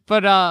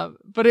 but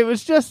it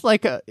was just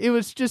like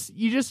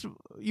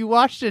you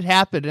watched it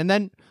happen. And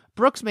then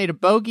Brooks made a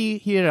bogey.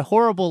 He had a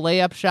horrible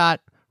layup shot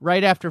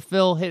right after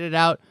Phil hit it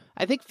out.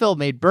 I think Phil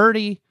made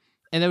birdie,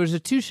 and there was a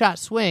 2-shot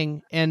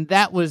swing, and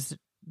that was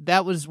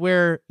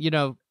where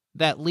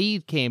that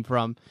lead came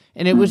from.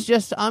 And it was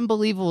just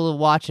unbelievable to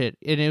watch it.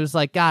 And it was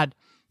like, God,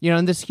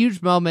 in this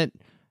huge moment,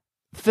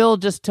 Phil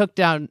just took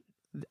down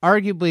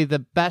arguably the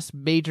best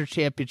major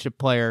championship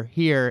player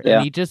here.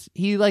 Yeah.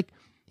 And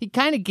he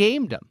kind of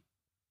gamed him.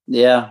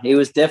 Yeah, he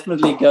was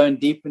definitely going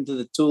deep into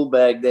the tool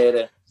bag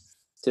there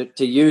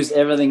to use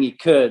everything he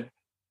could.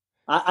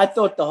 I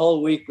thought the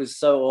whole week was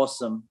so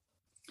awesome.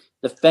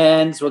 The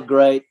fans were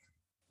great.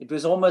 It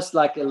was almost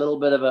like a little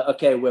bit of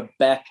okay, we're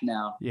back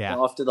now. Yeah.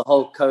 After the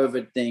whole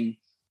COVID thing,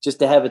 just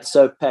to have it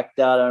so packed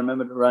out. I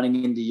remember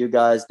running into you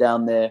guys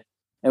down there.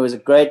 It was a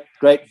great,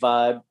 great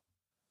vibe.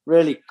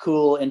 Really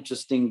cool,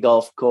 interesting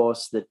golf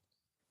course that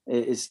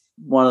is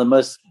one of the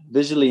most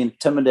visually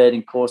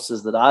intimidating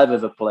courses that I've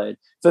ever played.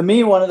 For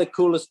me, one of the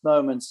coolest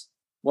moments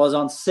was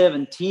on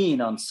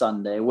 17 on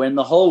Sunday, when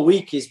the whole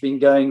week he's been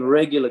going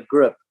regular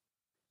grip.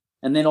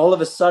 And then all of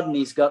a sudden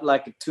he's got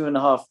like a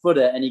 2.5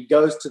 footer and he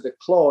goes to the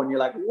claw and you're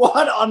like,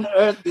 what on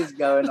earth is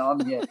going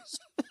on here?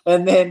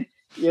 And then,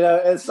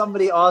 as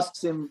somebody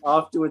asks him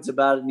afterwards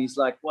about it, and he's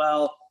like,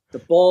 well, the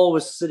ball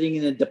was sitting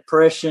in a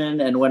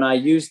depression, and when I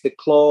used the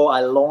claw,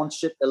 I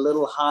launched it a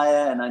little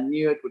higher and I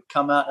knew it would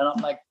come out. And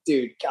I'm like,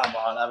 dude, come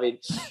on. I mean,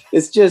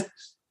 it's just,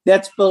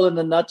 that's Phil in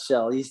a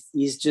nutshell.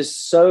 He's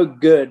just so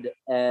good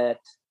at,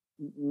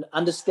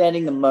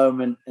 understanding the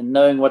moment and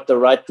knowing what the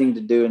right thing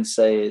to do and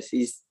say is.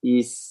 He's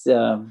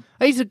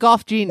a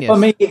golf genius. For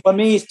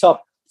me, he's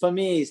top. For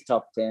me, he's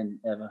top 10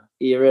 ever.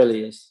 He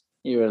really is.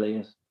 He really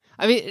is.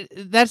 I mean,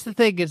 that's the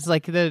thing. It's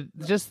like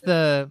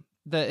the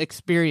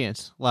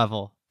experience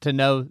level to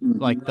know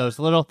like those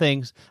little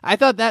things. I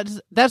thought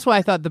that's why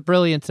I thought the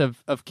brilliance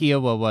of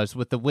Kiowa was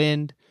with the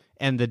wind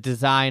and the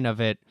design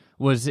of it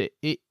was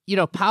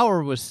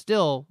power was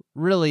still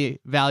really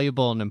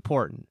valuable and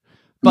important,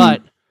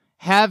 but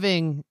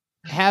having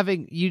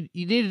you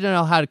needed to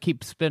know how to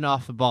keep spin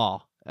off the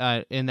ball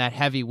in that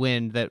heavy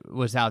wind that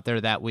was out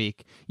there that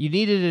week. You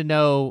needed to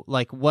know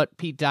like what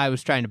Pete Dye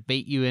was trying to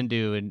bait you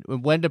into, and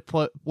when to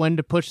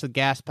push the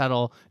gas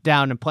pedal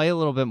down and play a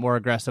little bit more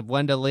aggressive,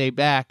 when to lay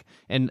back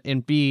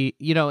and be,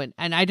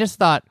 and I just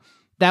thought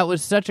that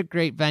was such a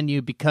great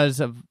venue because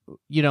of,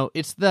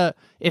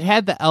 it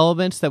had the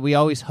elements that we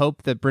always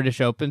hope that British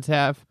Opens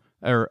have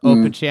or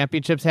Open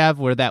Championships have,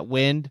 where that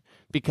wind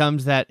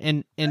becomes that,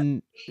 and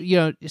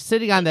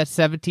sitting on that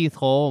 17th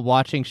hole and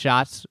watching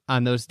shots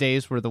on those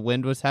days where the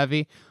wind was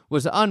heavy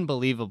was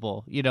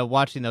unbelievable.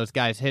 Watching those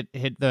guys hit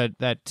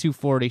that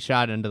 240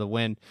 shot into the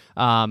wind.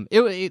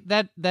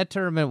 That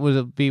tournament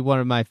would be one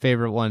of my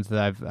favorite ones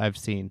that I've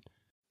seen.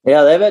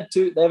 Yeah, they've had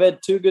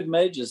two good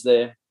majors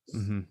there.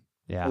 Mm-hmm.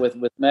 Yeah, with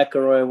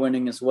McIlroy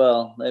winning as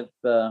well. They've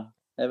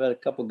had a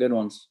couple good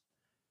ones.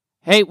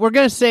 Hey, we're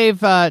gonna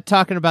save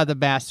talking about the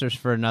Masters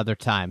for another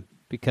time.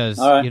 Because,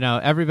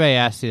 everybody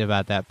asks you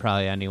about that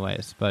probably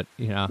anyways, but,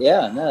 Yeah,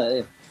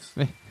 no,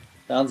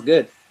 sounds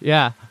good.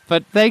 Yeah,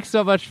 but thanks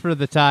so much for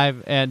the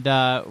time, and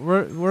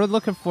we're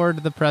looking forward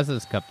to the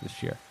President's Cup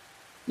this year.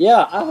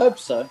 Yeah, I hope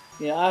so.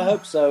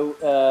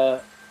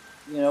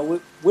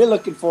 We're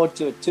looking forward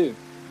to it too.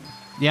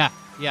 Yeah.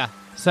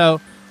 So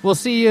we'll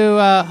see you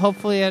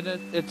hopefully at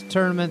a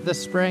tournament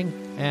this spring,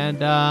 and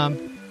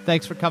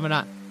thanks for coming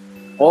on.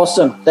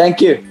 Awesome.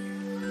 Thank you.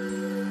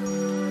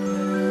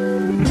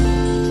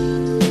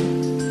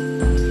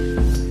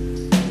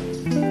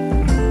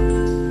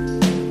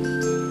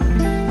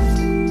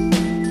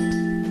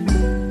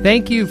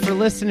 Thank you for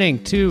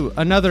listening to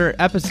another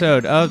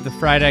episode of the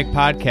Fried Egg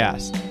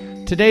Podcast.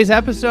 Today's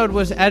episode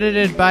was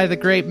edited by the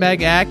great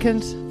Meg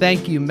Atkins.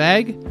 Thank you,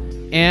 Meg.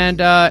 And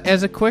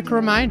as a quick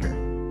reminder,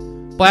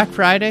 Black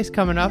Friday's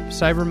coming up,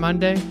 Cyber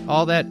Monday,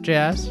 all that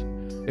jazz.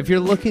 If you're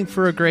looking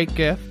for a great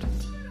gift,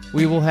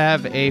 we will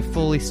have a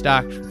fully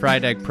stocked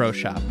Fried Egg Pro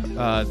Shop.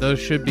 Those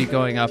should be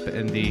going up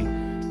in the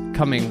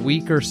coming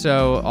week or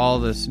so. All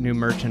this new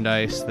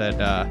merchandise that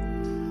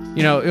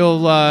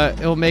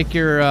it'll make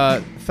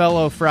your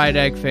fellow Fried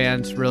Egg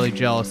fans really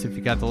jealous if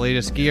you got the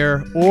latest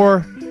gear,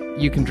 or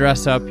you can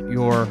dress up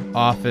your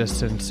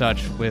office and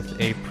such with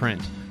a print.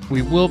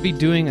 We will be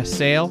doing a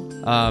sale.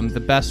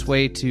 The best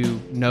way to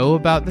know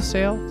about the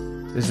sale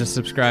is to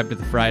subscribe to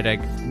the Fried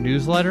Egg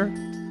newsletter.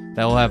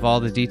 That will have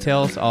all the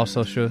details,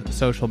 also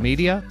social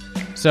media.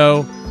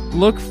 So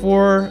look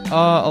for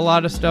a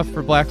lot of stuff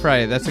for Black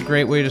Friday. That's a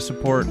great way to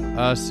support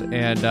us,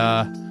 and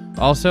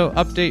also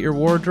update your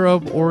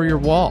wardrobe or your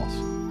walls.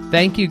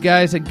 Thank you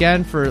guys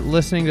again for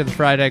listening to the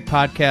Fried Egg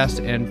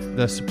Podcast and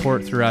the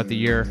support throughout the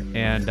year,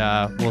 and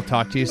we'll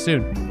talk to you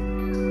soon.